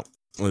check it out.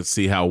 Let's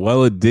see how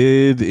well it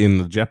did in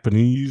the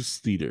Japanese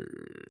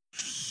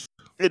theaters.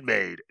 It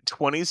made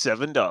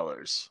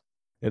 $27.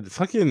 The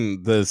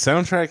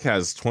soundtrack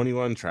has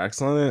 21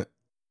 tracks on it.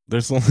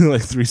 There's only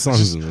like 3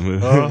 songs in the movie.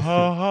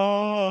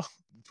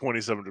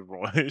 27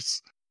 different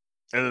ways.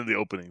 And then the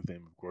opening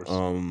theme, of course.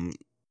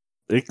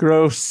 It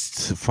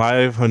grossed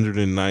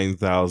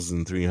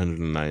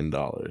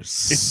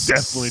 $509,309. It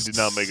definitely did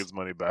not make its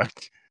money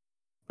back.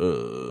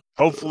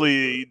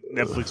 Hopefully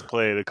Netflix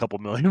played a couple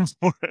million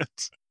for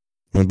it.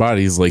 My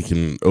body's like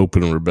in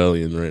open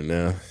rebellion right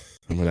now.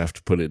 I'm gonna have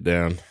to put it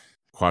down.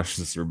 Quash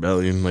this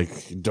rebellion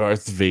like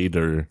Darth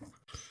Vader.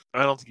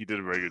 I don't think he did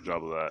a very good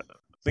job of that.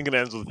 I think it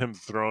ends with him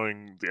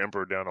throwing the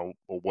Emperor down a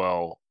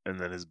well, and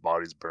then his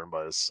body's burned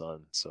by his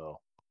son. So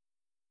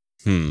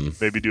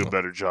maybe do a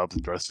better job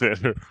than Darth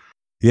Vader.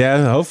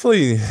 Yeah,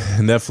 hopefully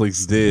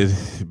Netflix did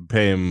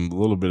pay him a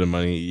little bit of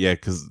money. Yeah,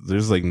 because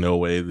there's like no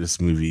way this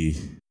movie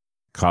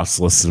costs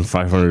less than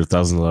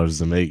 $500,000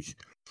 to make.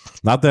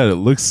 Not that it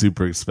looks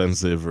super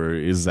expensive or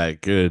is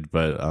that good,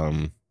 but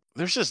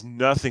there's just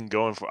nothing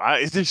going for.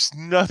 There's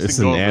nothing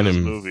going for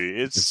this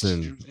movie. It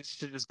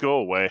should just go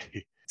away.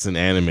 It's an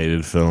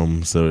animated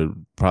film, so it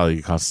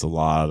probably costs a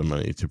lot of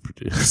money to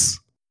produce.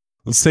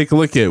 Let's take a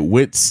look at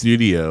Wit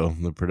Studio,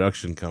 the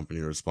production company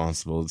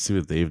responsible. Let's see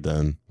what they've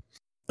done.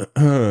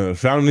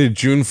 Founded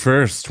June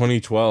 1st,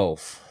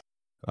 2012,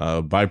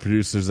 by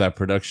producers at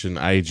Production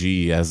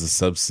IG as a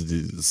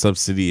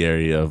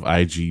subsidiary of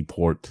IG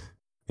Port.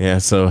 Yeah,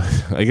 so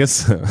I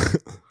guess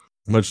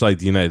much like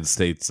the United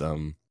States,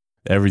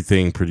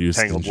 everything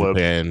produced in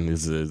Japan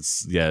is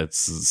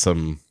it's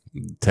some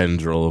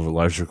tendril of a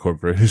larger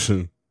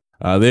corporation.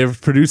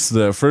 They've produced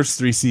the first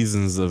 3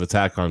 seasons of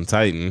Attack on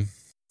Titan,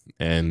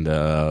 and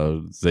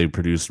they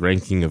produced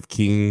Ranking of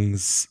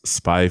Kings,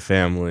 Spy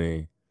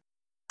Family,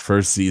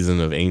 first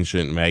season of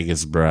Ancient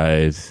Magus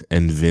Bride,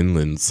 and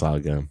Vinland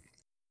Saga.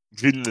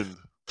 Vinland.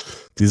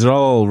 These are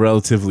all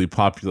relatively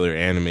popular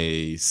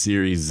anime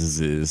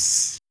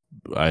series,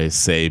 I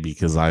say,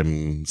 because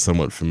I'm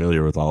somewhat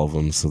familiar with all of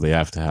them, so they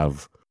have to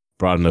have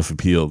broad enough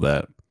appeal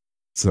that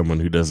someone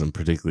who doesn't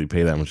particularly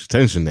pay that much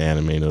attention to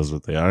anime knows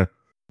what they are.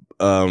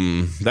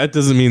 That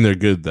doesn't mean they're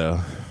good,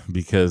 though,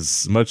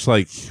 because much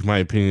like my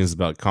opinions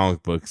about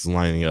comic books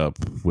lining up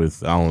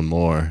with Alan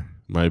Moore,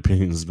 my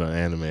opinions about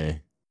anime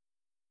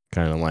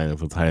kind of line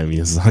up with Hayao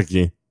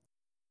Miyazaki.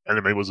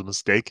 Anime was a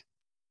mistake.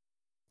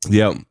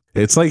 Yeah,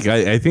 it's like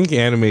I think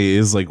anime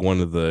is like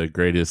one of the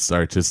greatest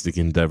artistic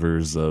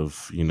endeavors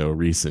of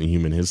recent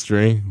human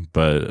history,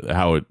 but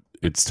how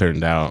it's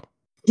turned out,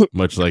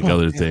 much like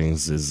other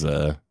things, is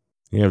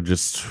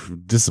just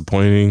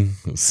disappointing,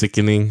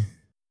 sickening.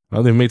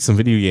 Oh, they made some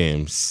video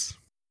games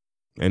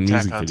and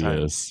music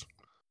videos.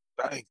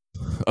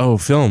 Oh,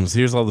 films.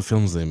 Here's all the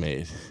films they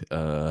made.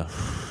 The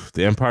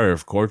Empire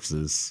of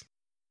Corpses.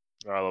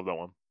 Oh, I love that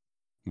one.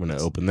 I'm going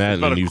to open that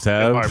in a new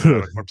tab.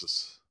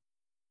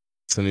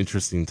 It's an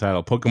interesting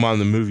title. Pokemon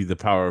the movie, The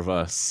Power of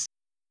Us.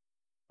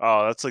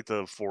 Oh, that's like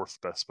the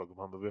 4th best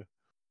Pokemon movie.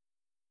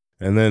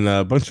 And then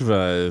a bunch of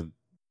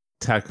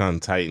Attack on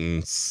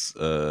Titans,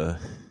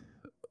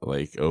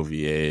 like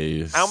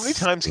OVAs. How many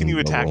times can you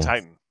attack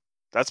Titan?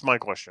 That's my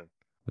question.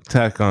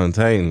 Attack on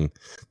Titan.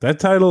 That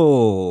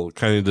title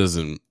kind of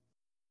doesn't.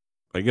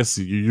 I guess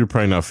you're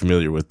probably not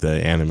familiar with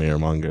the anime or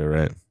manga,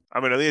 right? I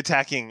mean, are they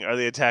attacking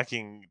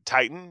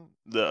Titan,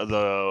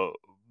 the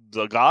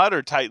god,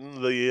 or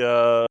Titan,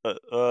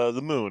 the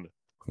moon?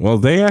 Well,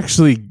 they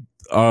actually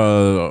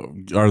are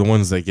the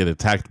ones that get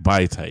attacked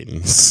by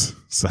Titans.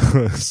 So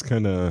it's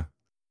kind of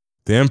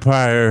the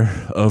Empire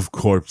of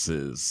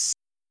Corpses.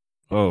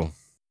 Oh.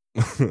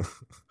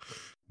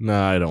 No,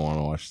 I don't want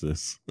to watch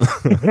this.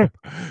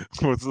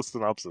 What's the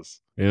synopsis?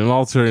 In an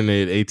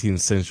alternate 18th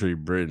century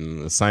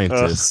Britain, a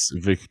scientist,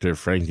 Victor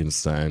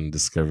Frankenstein,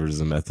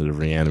 discovers a method of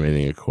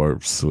reanimating a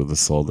corpse with a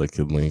soul that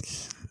could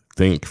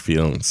think,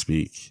 feel, and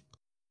speak.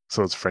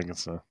 So it's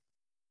Frankenstein.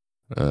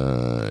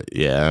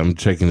 Yeah, I'm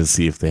checking to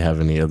see if they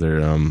have any other.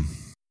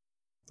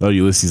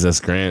 Ulysses S.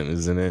 Grant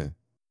is in it.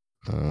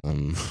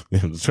 I'm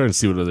trying to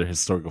see what other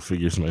historical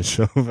figures might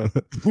show up.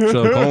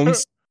 Sherlock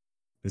Holmes.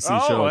 I see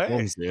Sherlock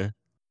Holmes there.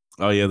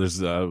 Oh yeah,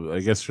 there's.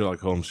 I guess Sherlock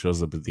Holmes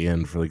shows up at the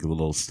end for like a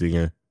little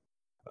stinger.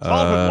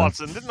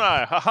 Watson, didn't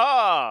I? Ha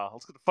ha!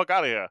 Let's get the fuck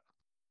out of here.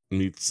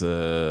 Meets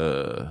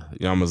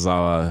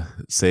Yamazawa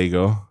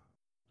Seigo,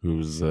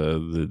 who's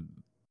the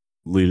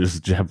leader of the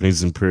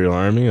Japanese Imperial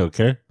Army.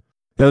 Okay, yeah,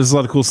 there's a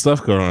lot of cool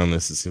stuff going on in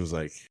this. It seems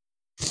like,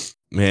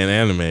 man,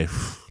 anime.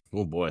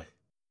 Oh boy,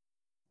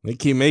 they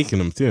keep making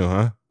them too,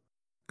 huh?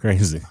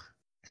 Crazy.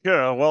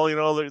 Yeah, well,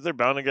 they're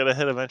bound to get a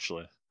hit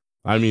eventually.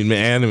 I mean,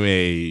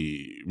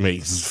 anime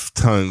makes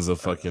tons of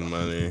fucking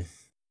money.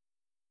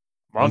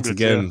 Once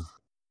again,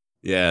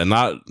 yeah,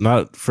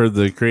 not for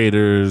the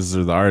creators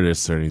or the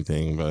artists or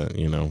anything, but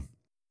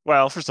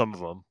Well, for some of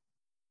them.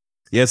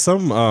 Yeah,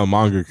 some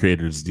manga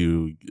creators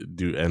do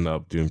end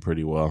up doing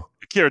pretty well.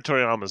 Akira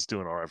Toriyama's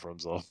doing all right for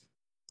himself.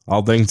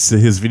 All thanks to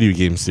his video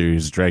game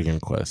series,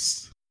 Dragon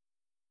Quest.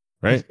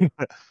 Right?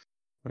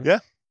 Yeah.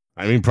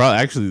 I mean,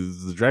 actually,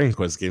 the Dragon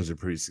Quest games are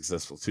pretty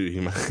successful too.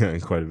 He might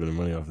get quite a bit of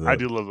money off of that. I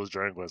do love those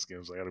Dragon Quest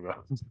games. I gotta be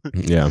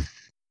Yeah.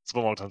 It's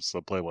been a long time since I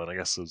played one. I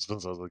guess it's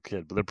since I was a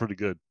kid, but they're pretty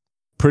good.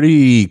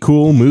 Pretty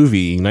cool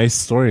movie,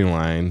 nice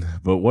storyline.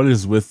 But what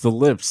is with the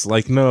lips?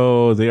 Like,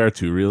 no, they are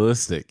too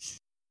realistic.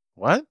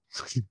 What?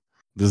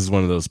 This is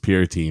one of those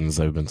pure teens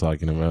I've been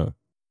talking about.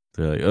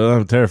 They're like, oh,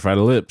 I'm terrified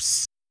of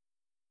lips.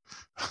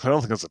 I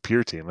don't think that's a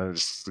pure team. I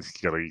just you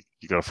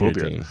got a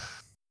phobia.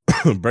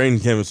 Brain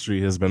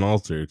chemistry has been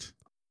altered.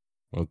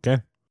 Okay.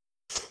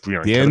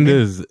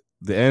 The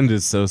end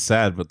is so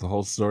sad, but the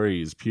whole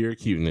story is pure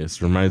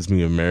cuteness. Reminds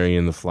me of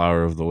Marion the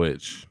Flower of the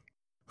Witch.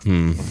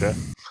 Okay.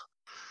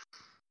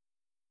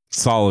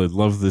 Solid.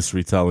 Love this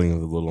retelling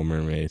of The Little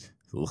Mermaid.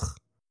 Ugh.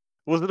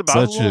 Was it about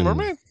The Little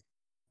Mermaid?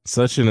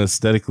 Such an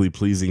aesthetically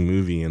pleasing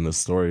movie, and the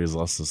story is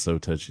also so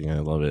touching. I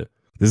love it.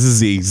 This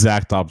is the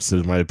exact opposite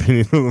of my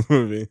opinion of the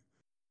movie.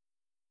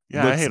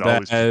 Yeah, I hate all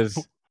these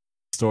people.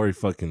 Story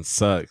fucking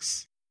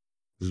sucks.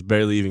 There's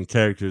barely even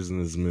characters in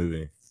this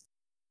movie.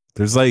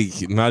 There's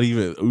like not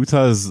even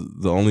Uta's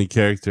the only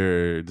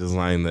character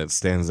design that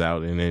stands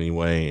out in any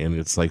way, and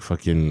it's like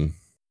fucking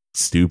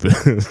stupid.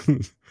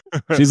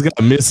 She's got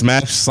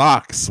mismatched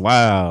socks.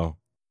 Wow.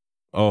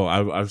 Oh,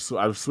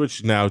 I've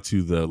switched now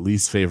to the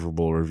least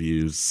favorable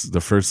reviews.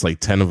 The first like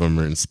 10 of them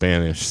are in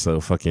Spanish,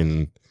 so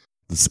fucking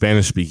the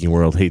Spanish speaking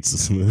world hates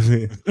this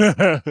movie.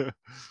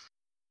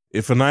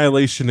 If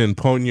Annihilation and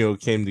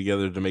Ponyo came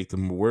together to make the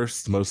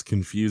worst, most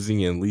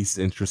confusing, and least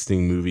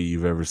interesting movie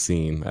you've ever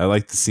seen. I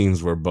like the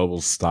scenes where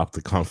Bubbles stopped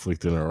the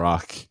conflict in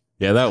Iraq.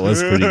 Yeah, that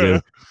was pretty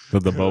good.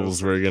 But the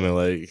bubbles were gonna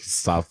like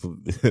stop.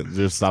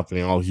 They're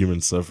stopping all human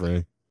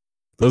suffering.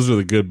 Those were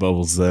the good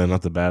bubbles, then,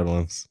 not the bad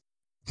ones.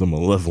 The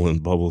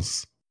malevolent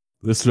bubbles.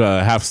 This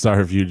half-star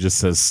review just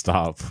says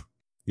stop.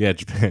 Yeah,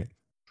 Japan.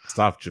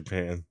 Stop,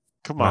 Japan.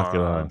 Come Knock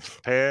it on, off.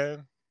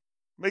 Japan.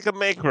 Make a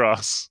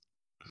Macross.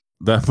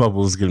 That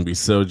bubble is gonna be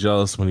so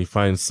jealous when he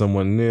finds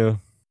someone new.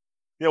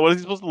 Yeah, what is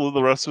he supposed to live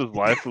the rest of his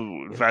life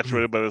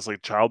infatuated by this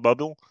like child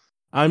bubble?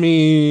 I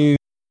mean,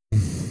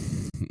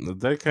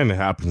 that kind of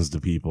happens to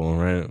people,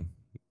 right?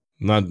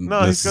 Not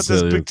No, he's got this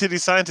necessarily, big titty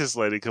scientist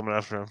lady coming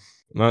after him.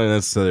 not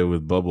necessarily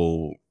with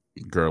bubble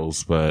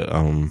girls, but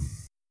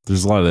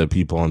there's a lot of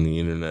people on the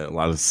internet, a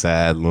lot of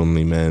sad,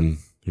 lonely men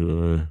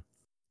who are.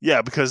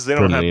 Yeah, because they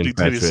don't have Permanently big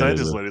titty infatuated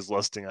scientist with- ladies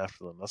lusting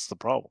after them. That's the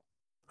problem.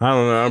 I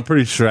don't know. I'm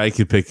pretty sure I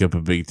could pick up a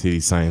big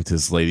titty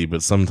scientist lady,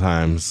 but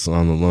sometimes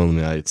on the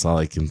lonely nights, all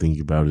I can think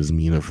about is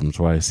Mina from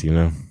Twice. You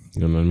know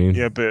what I mean?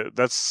 Yeah, but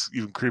that's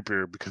even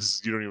creepier because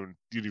you don't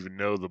even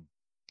know the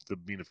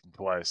Mina from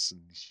Twice,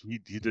 and he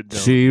did know.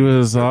 She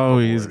was the bubble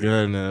always lady.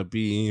 gonna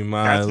be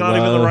my That's not love.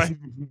 even the right.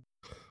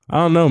 I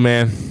don't know,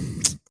 man.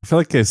 I feel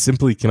like I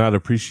simply cannot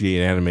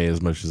appreciate anime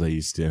as much as I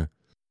used to.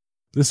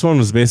 This one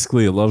was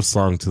basically a love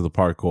song to the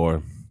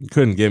parkour. It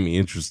couldn't get me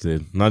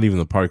interested. Not even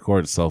the parkour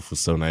itself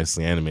was so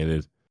nicely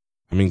animated.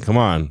 I mean, come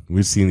on.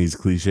 We've seen these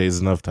cliches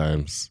enough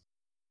times.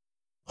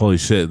 Holy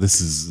shit,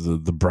 this is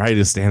the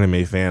brightest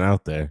anime fan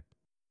out there.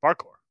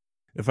 Parkour.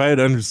 If I had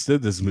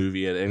understood this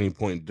movie at any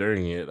point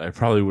during it, I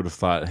probably would have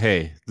thought,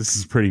 hey, this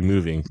is pretty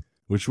moving,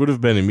 which would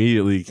have been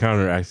immediately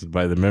counteracted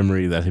by the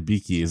memory that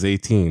Hibiki is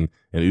 18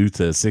 and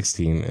Uta is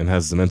 16 and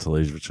has the mental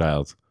age of a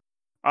child.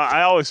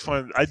 I always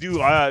find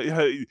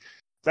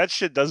that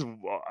shit does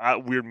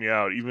weird me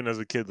out, even as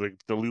a kid. Like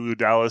the Lulu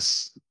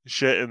Dallas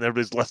shit, and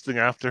everybody's lusting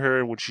after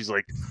her when she's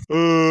like,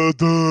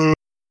 the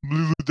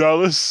Lulu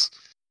Dallas.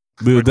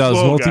 Lulu Like, does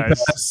whoa, guys.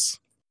 multipass.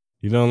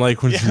 You don't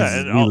like when Yeah, she's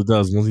and Lulu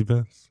does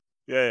multipass?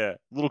 Yeah, a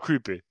little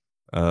creepy.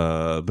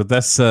 But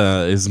that's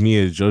is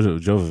Mia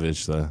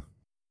Jovovich, though.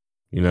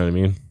 You know what I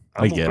mean?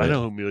 I get I it.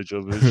 know who Mila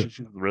Jovovich is.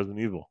 She's Resident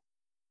Evil.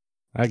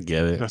 I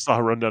get it. I saw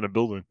her run down a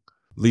building.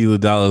 Lila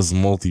Dallas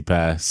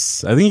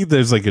multipass. I think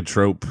there's like a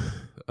trope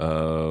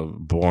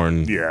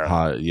born Yeah.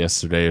 hot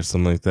yesterday or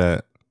something like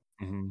that.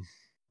 Mm-hmm.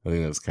 I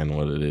think that's kind of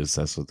what it is.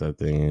 That's what that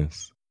thing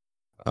is.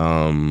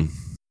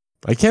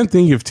 I can't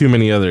think of too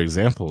many other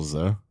examples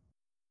though.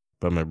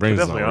 But my brain's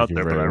not definitely out working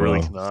there, very but I really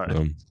well.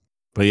 cannot.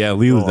 But yeah,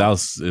 Lila Well,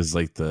 Dallas is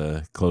like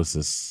the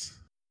closest.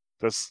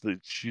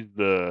 She's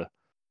the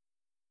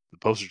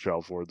poster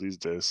child for it these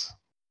days.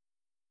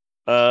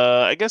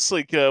 I guess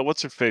like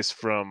what's her face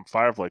from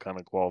Firefly kind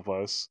of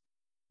qualifies.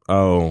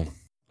 Oh,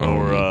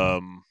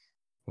 Or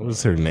what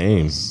was her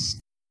name?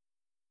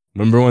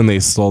 Remember when they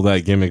stole that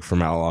gimmick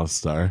from Outlaw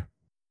Star?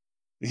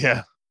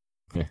 yeah.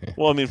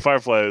 Well, I mean,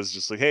 Firefly is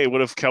just like, hey,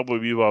 what if Cowboy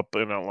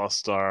Bebop and Outlaw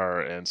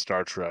Star and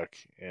Star Trek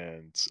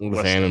and What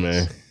if Westerns?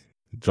 anime?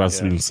 Joss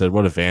Yeah. Whedon said,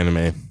 "What if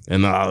anime?"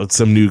 And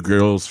some new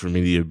girls for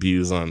me to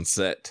abuse on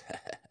set.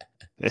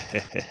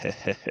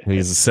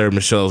 He's Sarah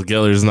Michelle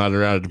Gellar's not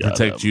around to Got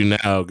protect you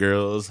now,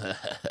 girls.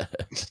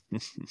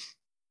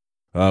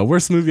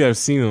 Worst movie I've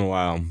seen in a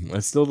while. I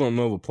still don't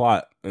know the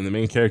plot, and the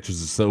main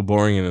characters are so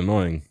boring and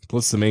annoying.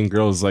 Plus, the main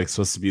girl is like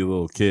supposed to be a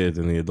little kid,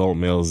 and the adult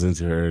male is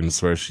into her and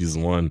swears she's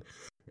the one,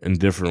 and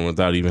different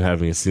without even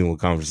having a single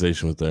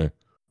conversation with her.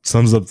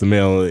 Sums up the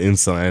male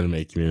incel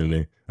anime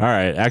community. All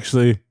right,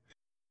 actually,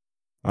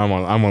 I'm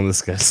on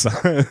this guy's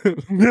side.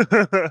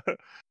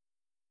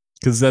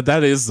 Because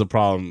that is the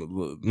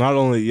problem. Not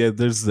only,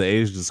 there's the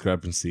age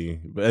discrepancy,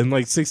 and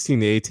like 16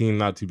 to 18,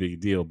 not too big a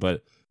deal,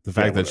 but the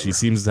fact that she whatever.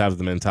 seems to have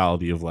the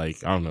mentality of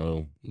like, I don't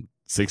know,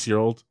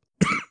 6-year-old.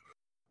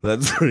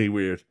 That's pretty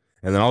weird.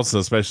 And then also,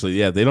 especially,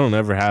 they don't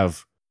ever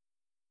have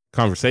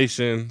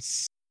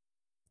conversations.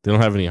 They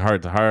don't have any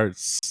heart to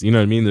hearts. You know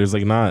what I mean? There's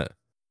like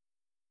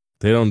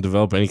they don't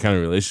develop any kind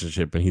of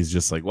relationship. And he's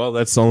just like, well,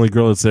 that's the only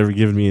girl that's ever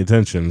given me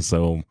attention,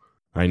 so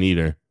I need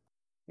her.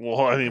 Well,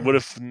 I mean, what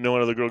if no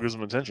other girl gives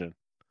him attention?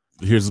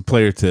 Here's a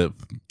player tip: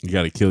 you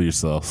got to kill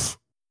yourself.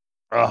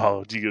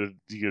 Oh, do you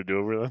get a do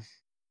over then?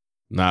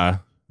 Nah,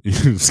 you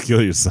just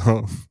kill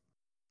yourself.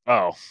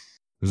 Oh,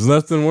 There's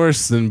nothing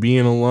worse than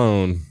being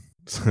alone.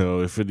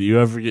 So if it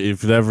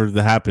ever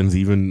happens,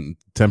 even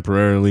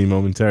temporarily,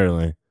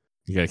 momentarily,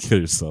 you gotta kill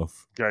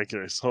yourself. gotta kill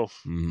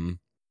yourself. Mm-hmm.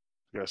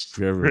 Yes, If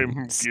you're ever,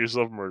 get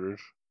yourself murdered.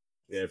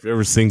 yeah, if you're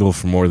ever single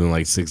for more than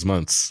like 6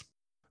 months.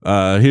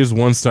 Here's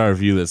 1-star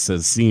review that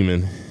says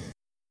semen.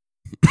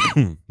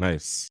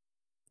 Nice.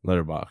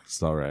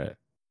 Letterboxd, all right.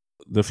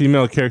 The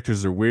female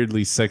characters are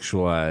weirdly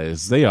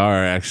sexualized. They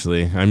are,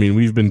 actually. I mean,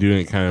 we've been doing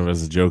it kind of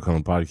as a joke on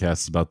the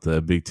podcast about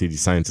the big titty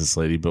scientist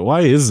lady, but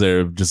why is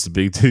there just a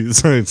big titty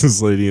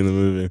scientist lady in the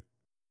movie?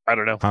 I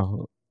don't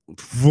know.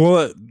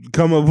 What?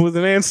 Come up with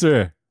an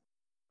answer.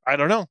 I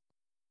don't know.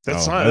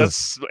 That's Oh, not,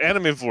 that's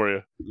anime for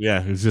you.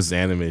 Yeah, it's just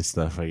anime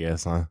stuff, I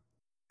guess, huh?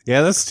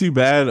 Yeah, that's too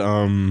bad.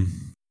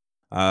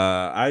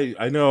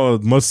 I know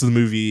most of the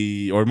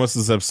movie or most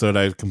of this episode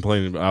I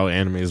complained about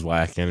anime is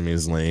whack, anime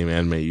is lame,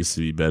 anime used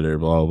to be better,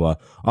 blah blah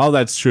blah. All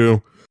that's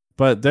true,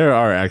 but there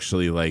are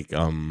actually like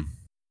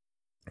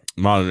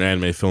modern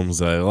anime films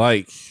that I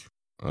like.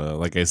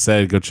 Like I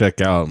said, go check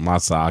out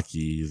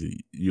Masaaki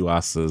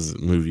Yuasa's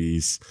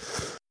movies.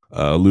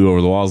 Lou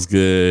Over the Wall's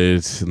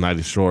good. Night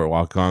is Short,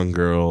 Walk On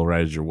Girl,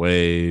 Ride Your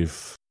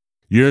Wave.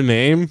 Your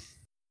Name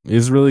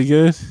is really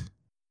good.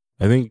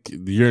 I think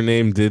Your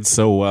Name did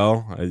so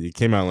well. It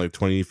came out in like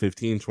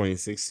 2015,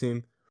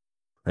 2016,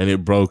 and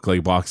it broke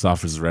like box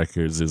office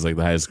records. It was like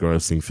the highest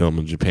grossing film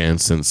in Japan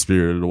since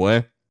Spirited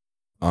Away.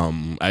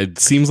 It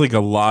seems like a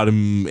lot of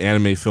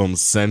anime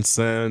films since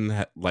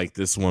then, like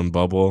this one,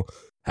 Bubble,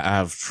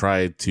 have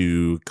tried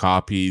to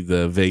copy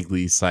the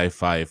vaguely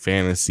sci-fi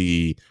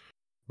fantasy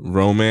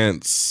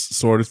romance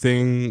sort of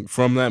thing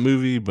from that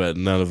movie, but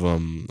none of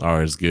them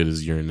are as good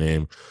as Your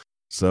Name.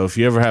 So if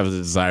you ever have the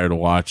desire to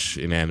watch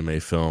an anime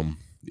film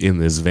in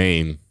this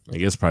vein, I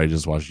guess probably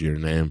just watch Your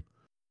Name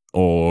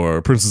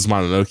or Princess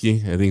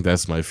Mononoke. I think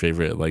that's my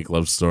favorite like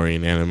love story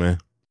in anime,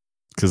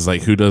 because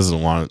like who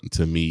doesn't want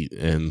to meet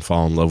and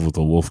fall in love with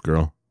a wolf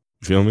girl?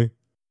 You feel me?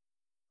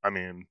 I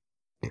mean,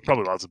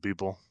 probably lots of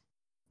people.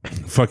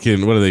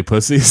 Fucking what are they,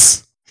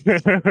 pussies?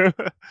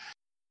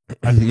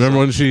 Remember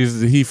when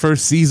he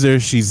first sees her,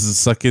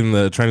 she's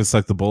trying to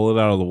suck the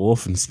bullet out of the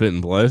wolf and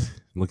spitting blood,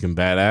 looking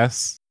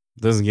badass.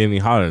 It doesn't get any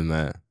hotter than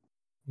that.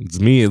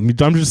 It's me.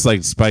 I'm just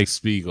like Spike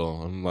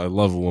Spiegel. I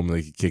love a woman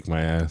that can kick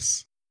my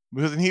ass.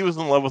 Because he was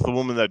in love with a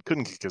woman that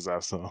couldn't kick his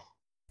ass, though.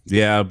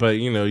 Yeah, but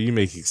you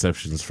make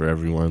exceptions for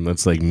everyone.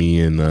 That's like me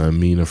and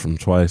Mina from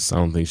Twice. I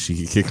don't think she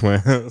could kick my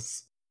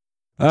ass.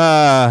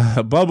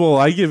 Bubble,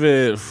 I give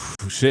it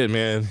shit,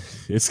 man.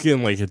 It's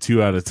getting like a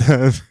 2 out of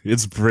 10.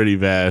 It's pretty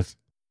bad.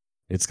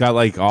 It's got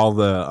like all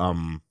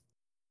the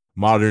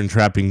modern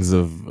trappings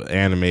of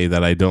anime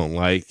that I don't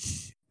like,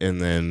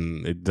 and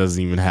then it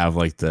doesn't even have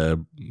like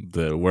the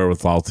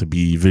wherewithal to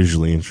be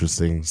visually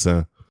interesting.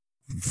 So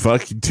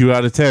fuck 2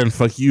 out of 10.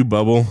 Fuck you,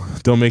 Bubble.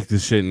 Don't make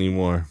this shit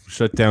anymore.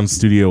 Shut down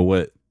Studio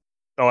Wit.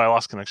 Oh, I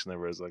lost connection there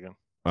for a second.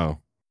 Oh.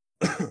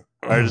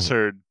 I just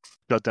heard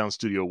shut down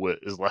Studio Wit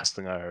is the last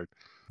thing I heard.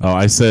 Oh,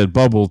 I said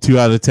Bubble 2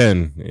 out of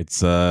 10.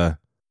 It's yeah,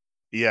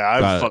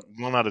 I'm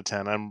 1 out of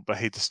 10. I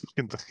hate this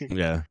fucking thing.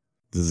 Yeah.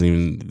 Doesn't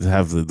even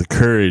have the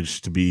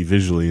courage to be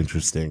visually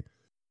interesting.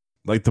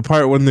 Like the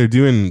part when they're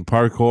doing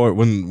parkour,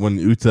 when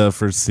Uta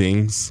first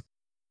sings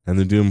and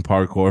they're doing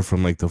parkour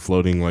from like the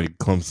floating like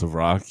clumps of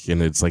rock,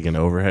 and it's like an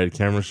overhead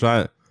camera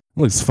shot. It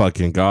looks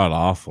fucking god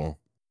awful.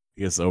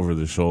 I guess over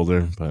the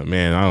shoulder, but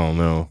man, I don't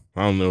know.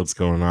 I don't know what's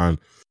going on.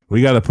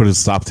 We got to put a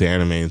stop to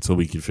anime until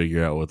we can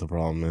figure out what the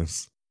problem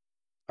is.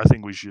 I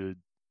think we should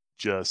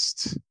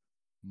just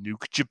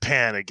nuke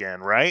Japan again,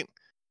 right?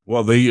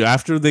 Well,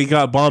 after they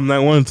got bombed that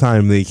one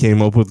time, they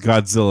came up with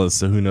Godzilla,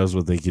 so who knows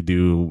what they could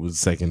do the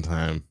second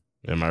time.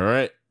 Am I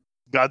right?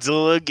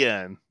 Godzilla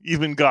again.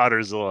 Even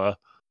Godzilla.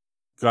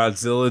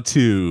 Godzilla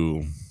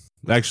 2.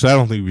 Actually, I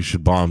don't think we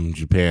should bomb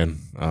Japan.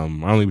 I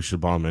don't think we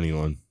should bomb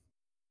anyone.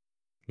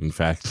 In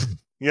fact.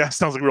 Yeah,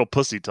 sounds like real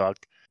pussy talk.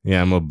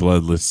 Yeah, I'm a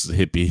bloodless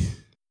hippie.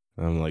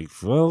 I'm like,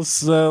 well,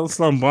 let's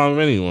not bomb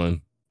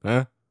anyone.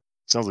 Huh?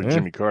 Sounds like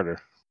Jimmy Carter.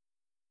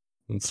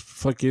 Let's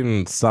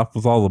fucking stop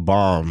with all the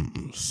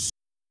bombs.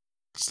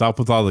 Stop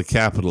with all the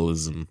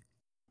capitalism.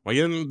 Why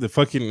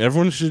can't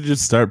everyone should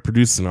just start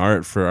producing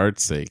art for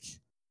art's sake?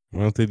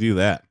 Why don't they do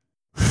that?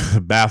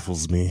 It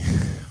baffles me.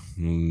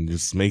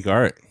 Just make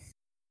art.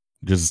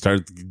 Just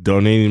start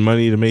donating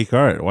money to make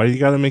art. Why do you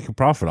gotta make a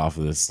profit off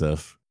of this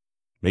stuff?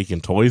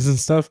 Making toys and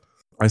stuff?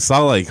 I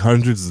saw like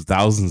hundreds of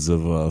thousands of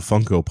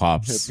Funko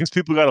Pops. Yeah, because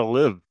people gotta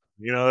live.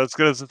 That's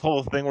good. It's the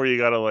whole thing where you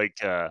gotta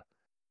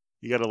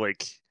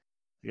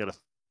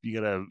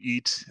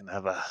eat and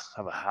have a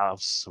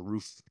house, a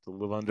roof to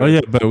live under. Oh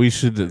yeah, but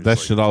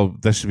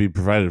that should be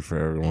provided for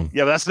everyone.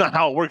 Yeah, but that's not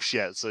how it works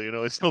yet. So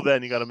until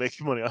then, you got to make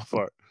your money off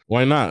art.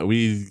 Why not?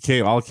 We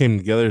all came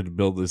together to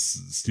build this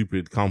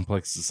stupid,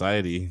 complex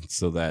society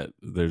so that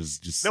there's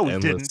just no, we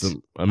endless.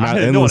 Didn't.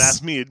 No one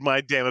asked me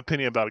my damn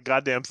opinion about a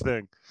goddamn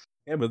thing.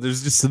 Yeah, but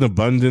there's just an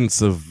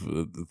abundance of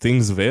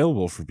things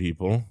available for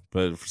people.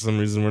 But for some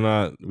reason,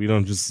 we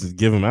don't just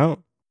give them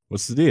out.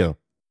 What's the deal?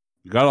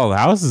 We got all the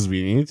houses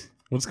we need.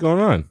 What's going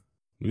on?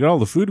 We got all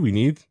the food we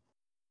need.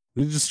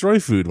 We destroy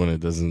food when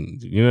it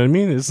doesn't. You know what I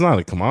mean? It's not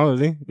a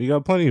commodity. We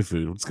got plenty of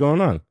food. What's going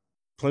on?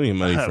 Plenty of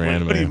money for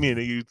anime. What do you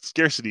mean?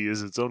 Scarcity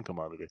is its own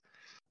commodity.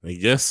 I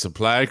guess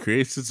supply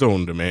creates its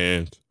own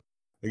demand.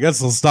 I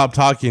guess I'll stop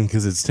talking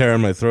because it's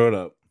tearing my throat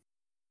up.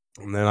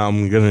 And then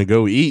I'm going to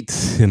go eat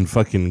and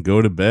fucking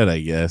go to bed, I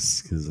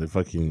guess, because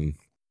I'm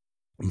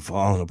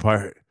falling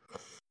apart.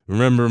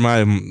 Remember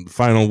my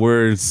final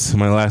words,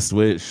 my last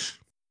wish.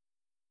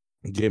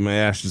 Get my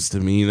ashes to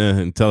Mina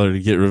and tell her to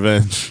get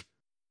revenge.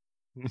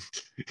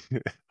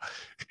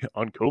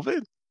 On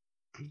COVID?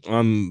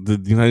 On the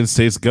United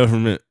States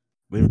government.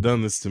 They've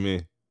done this to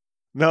me.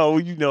 No,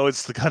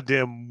 it's the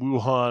goddamn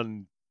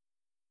Wuhan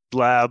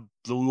lab,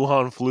 the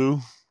Wuhan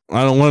flu.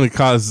 I don't want to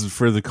cause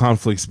further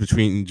conflicts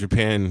between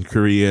Japan,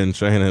 Korea, and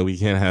China. We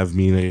can't have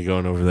Mina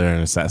going over there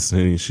and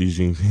assassinating Xi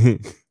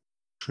Jinping.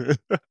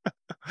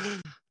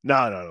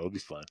 No, it'll be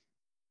fun.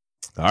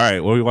 All right,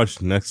 what are we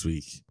watching next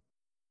week?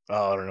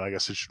 Oh, I don't know. I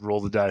guess I should roll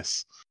the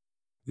dice.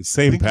 It's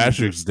St.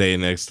 Patrick's Day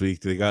next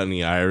week. They got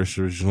any Irish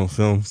original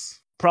films?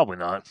 Probably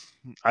not.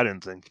 I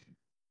didn't think.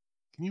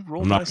 Can you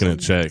roll? I'm not going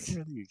to check. I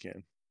think you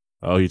can.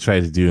 Oh, you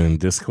tried to do it in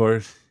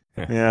Discord?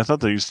 Yeah, I thought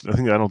they used. I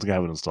don't think I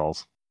have it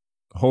installed.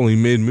 Holy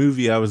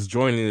mid-movie, I was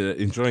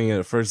enjoying it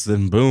at first,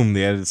 then boom,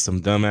 they added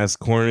some dumbass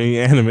corny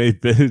anime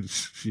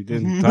bitch. She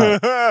didn't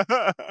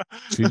talk.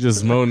 She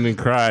just moaned and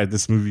cried.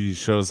 This movie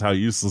shows how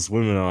useless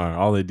women are.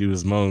 All they do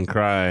is moan and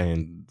cry,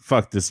 and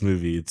fuck this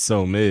movie. It's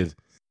so mid.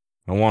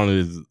 I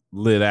wanted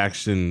lit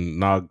action,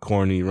 not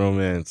corny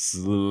romance.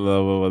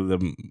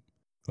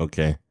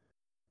 Okay.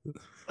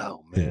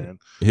 Oh, man.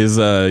 His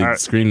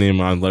screen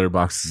name on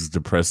Letterboxd is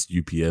Depressed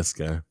UPS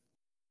Guy.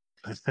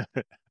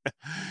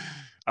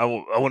 I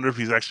wonder if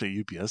he's actually a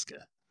UPS guy.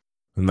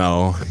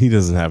 No, he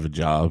doesn't have a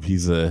job.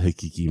 He's a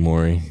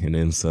hikikomori, an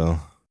incel,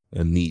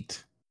 a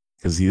neat.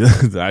 Because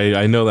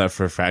I know that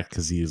for a fact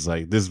because he was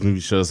like, this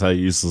movie shows how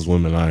useless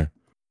women are.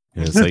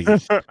 And it's like,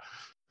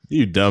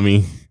 you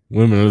dummy.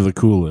 Women are the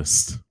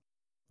coolest.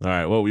 All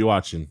right, what we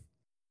watching?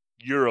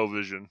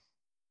 Eurovision.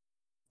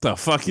 The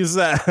fuck is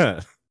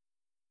that?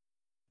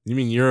 You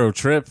mean Euro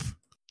Trip?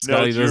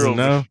 Scotty doesn't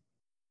know?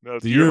 No,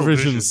 the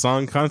Eurovision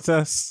Song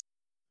Contest?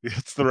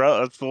 That's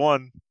the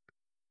one.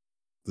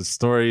 The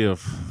story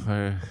of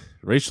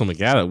Rachel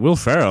McAdams, Will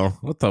Ferrell.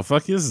 What the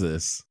fuck is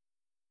this?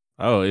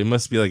 Oh, it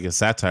must be like a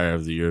satire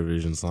of the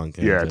Eurovision Song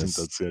Contest. Yeah, I think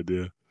that's the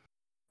idea.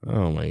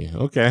 Oh my,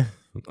 okay,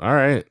 all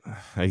right.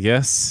 I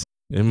guess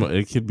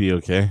it could be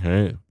okay,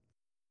 right?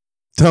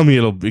 Tell me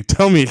it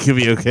could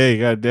be okay.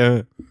 God damn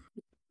it!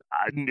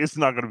 It's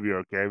not gonna be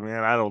okay,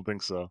 man. I don't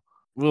think so.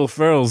 Will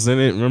Ferrell's in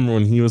it. Remember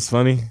when he was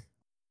funny?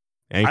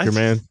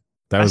 Anchorman.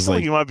 That was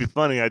like, he might be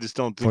funny. I just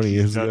don't think 20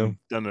 years ago.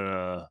 Done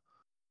a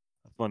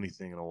funny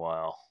thing in a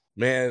while.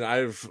 Man,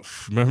 I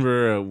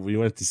remember we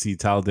went to see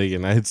Talladega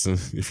Nights, and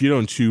if you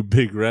don't chew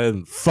Big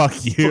Red,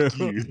 fuck you. Fuck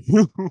you.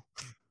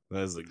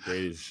 That's the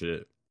greatest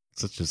shit.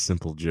 Such a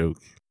simple joke.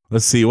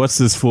 Let's see, what's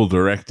this fool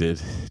directed?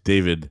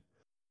 David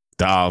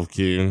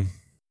Dovkin.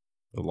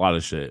 A lot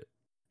of shit.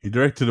 He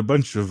directed a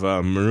bunch of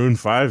Maroon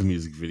 5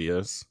 music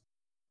videos.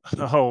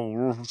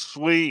 Oh,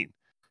 sweet.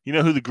 You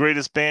know who the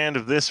greatest band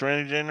of this or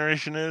any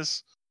generation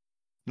is?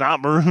 Not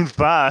Maroon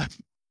 5.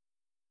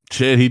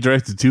 Shit, he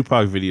directed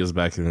Tupac videos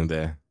back in the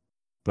day.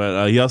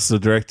 But he also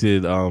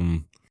directed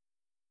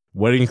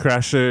Wedding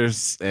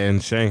Crashers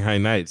and Shanghai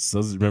Nights.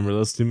 Remember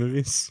those two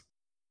movies?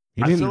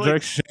 He didn't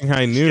direct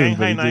Shanghai Noon,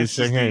 but he did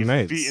Shanghai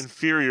Nights.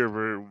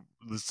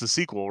 It's the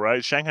sequel,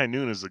 right? Shanghai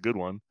Noon is a good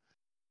one.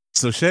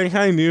 So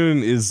Shanghai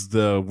Noon is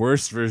the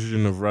worst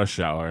version of Rush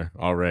Hour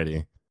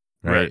already,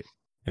 right?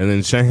 And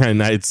then Shanghai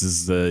Nights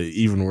is the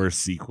even worse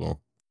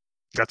sequel.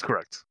 That's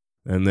correct.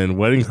 And then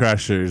Wedding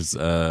Crashers,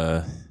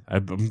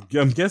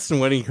 I'm guessing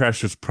Wedding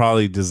Crashers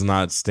probably does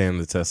not stand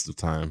the test of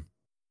time.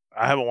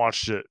 I haven't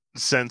watched it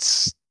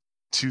since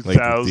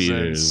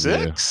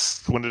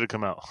 2006. When did it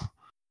come out?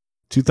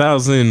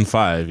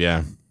 2005,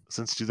 yeah.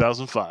 Since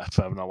 2005,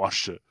 I have not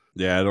watched it.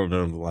 Yeah, I don't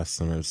know the last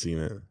time I've seen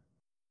it.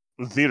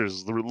 In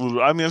theaters. I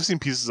mean, I've seen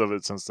pieces of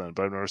it since then,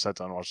 but I've never sat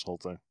down and watched the whole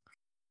thing.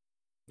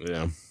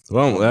 Yeah.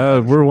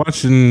 Well, we're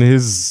watching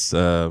his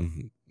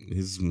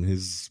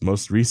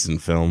most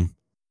recent film,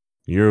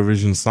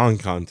 Eurovision Song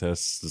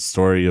Contest, The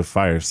Story of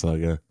Fire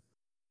Saga,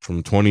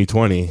 from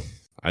 2020.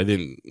 I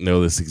didn't know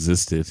this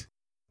existed.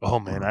 Oh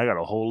man, I got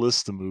a whole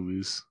list of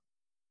movies.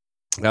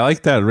 I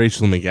like that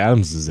Rachel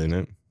McAdams is in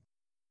it.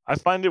 I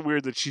find it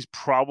weird that she's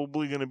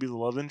probably going to be the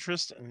love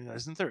interest. I mean,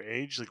 isn't their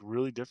age like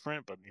really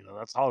different? But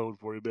that's Hollywood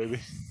for you, baby.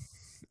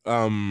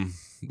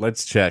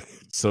 Let's check.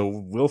 So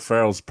Will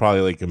Ferrell's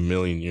probably like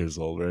 1,000,000 years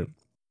old, right?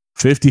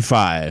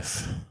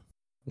 55.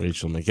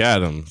 Rachel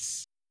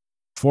McAdams,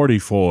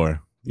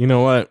 44. You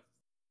know what?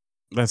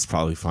 That's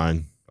probably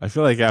fine. I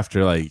feel like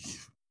after like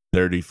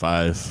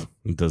 35,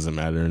 it doesn't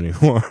matter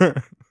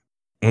anymore.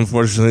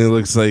 Unfortunately, it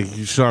looks like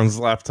Sean's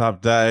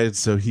laptop died,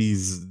 so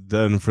he's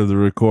done for the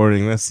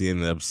recording. That's the end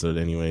of the episode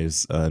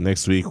anyways.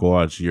 Next week, we'll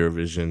watch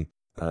Eurovision.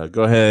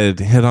 Go ahead,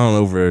 head on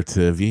over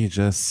to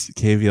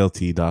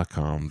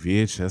VHSKVLT.com,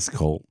 VHS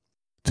Cult,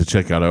 to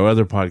check out our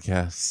other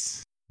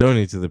podcasts.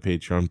 Donate to the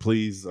Patreon,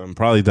 please. I'm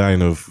probably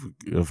dying of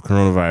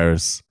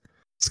coronavirus.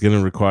 It's going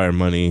to require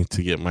money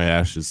to get my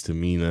ashes to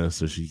Mina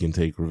so she can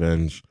take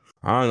revenge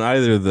on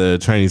either the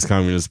Chinese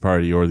Communist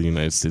Party or the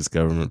United States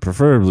government,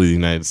 preferably the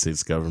United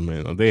States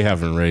government. They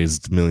haven't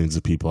raised millions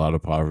of people out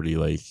of poverty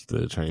like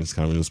the Chinese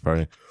Communist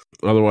Party.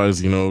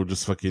 Otherwise,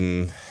 just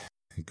fucking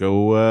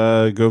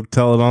go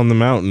tell it on the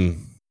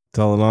mountain.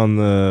 Tell it on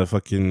the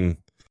fucking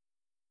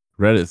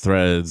Reddit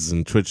threads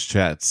and Twitch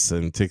chats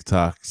and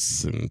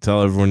TikToks, and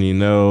tell everyone you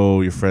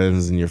know, your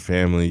friends and your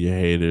family, your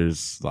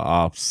haters, the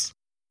ops,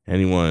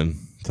 anyone.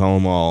 Tell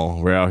them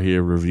all. We're out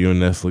here reviewing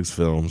Netflix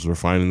films. We're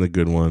finding the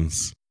good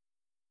ones.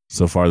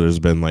 So far, there's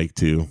been like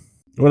 2.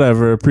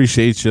 Whatever.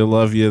 Appreciate you.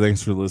 Love you.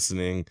 Thanks for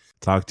listening.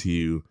 Talk to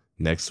you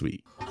next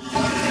week.